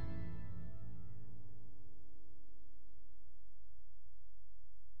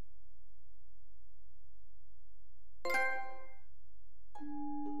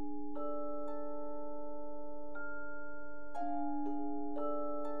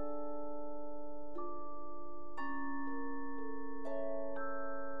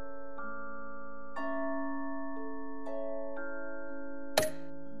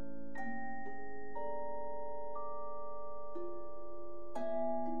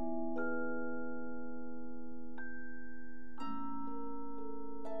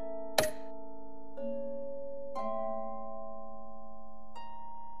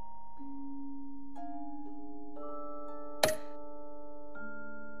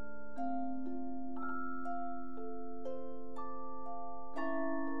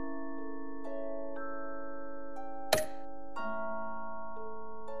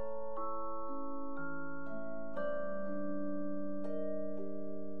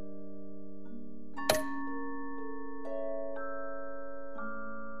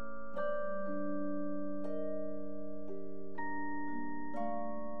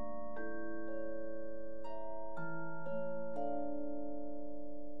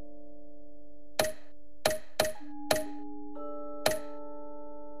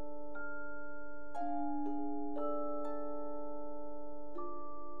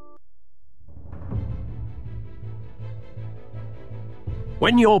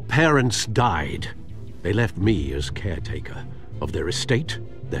 When your parents died, they left me as caretaker of their estate,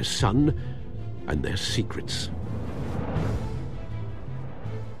 their son, and their secrets.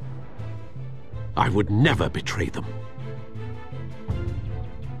 I would never betray them.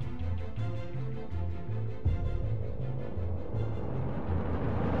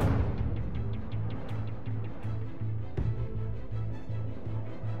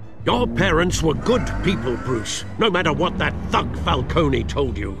 Your parents were good people, Bruce, no matter what that thug Falcone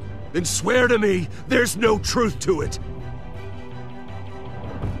told you. Then swear to me there's no truth to it.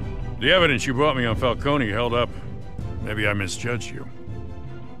 The evidence you brought me on Falcone held up. Maybe I misjudged you.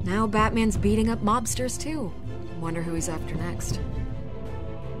 Now Batman's beating up mobsters, too. Wonder who he's after next.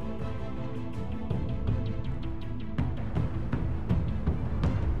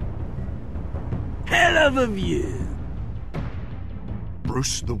 Hell of a view.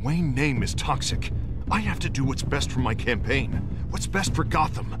 Bruce, the Wayne name is toxic. I have to do what's best for my campaign. What's best for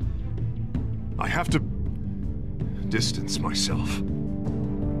Gotham. I have to distance myself.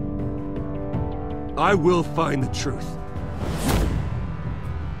 I will find the truth.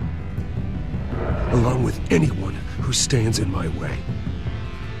 Along with anyone who stands in my way.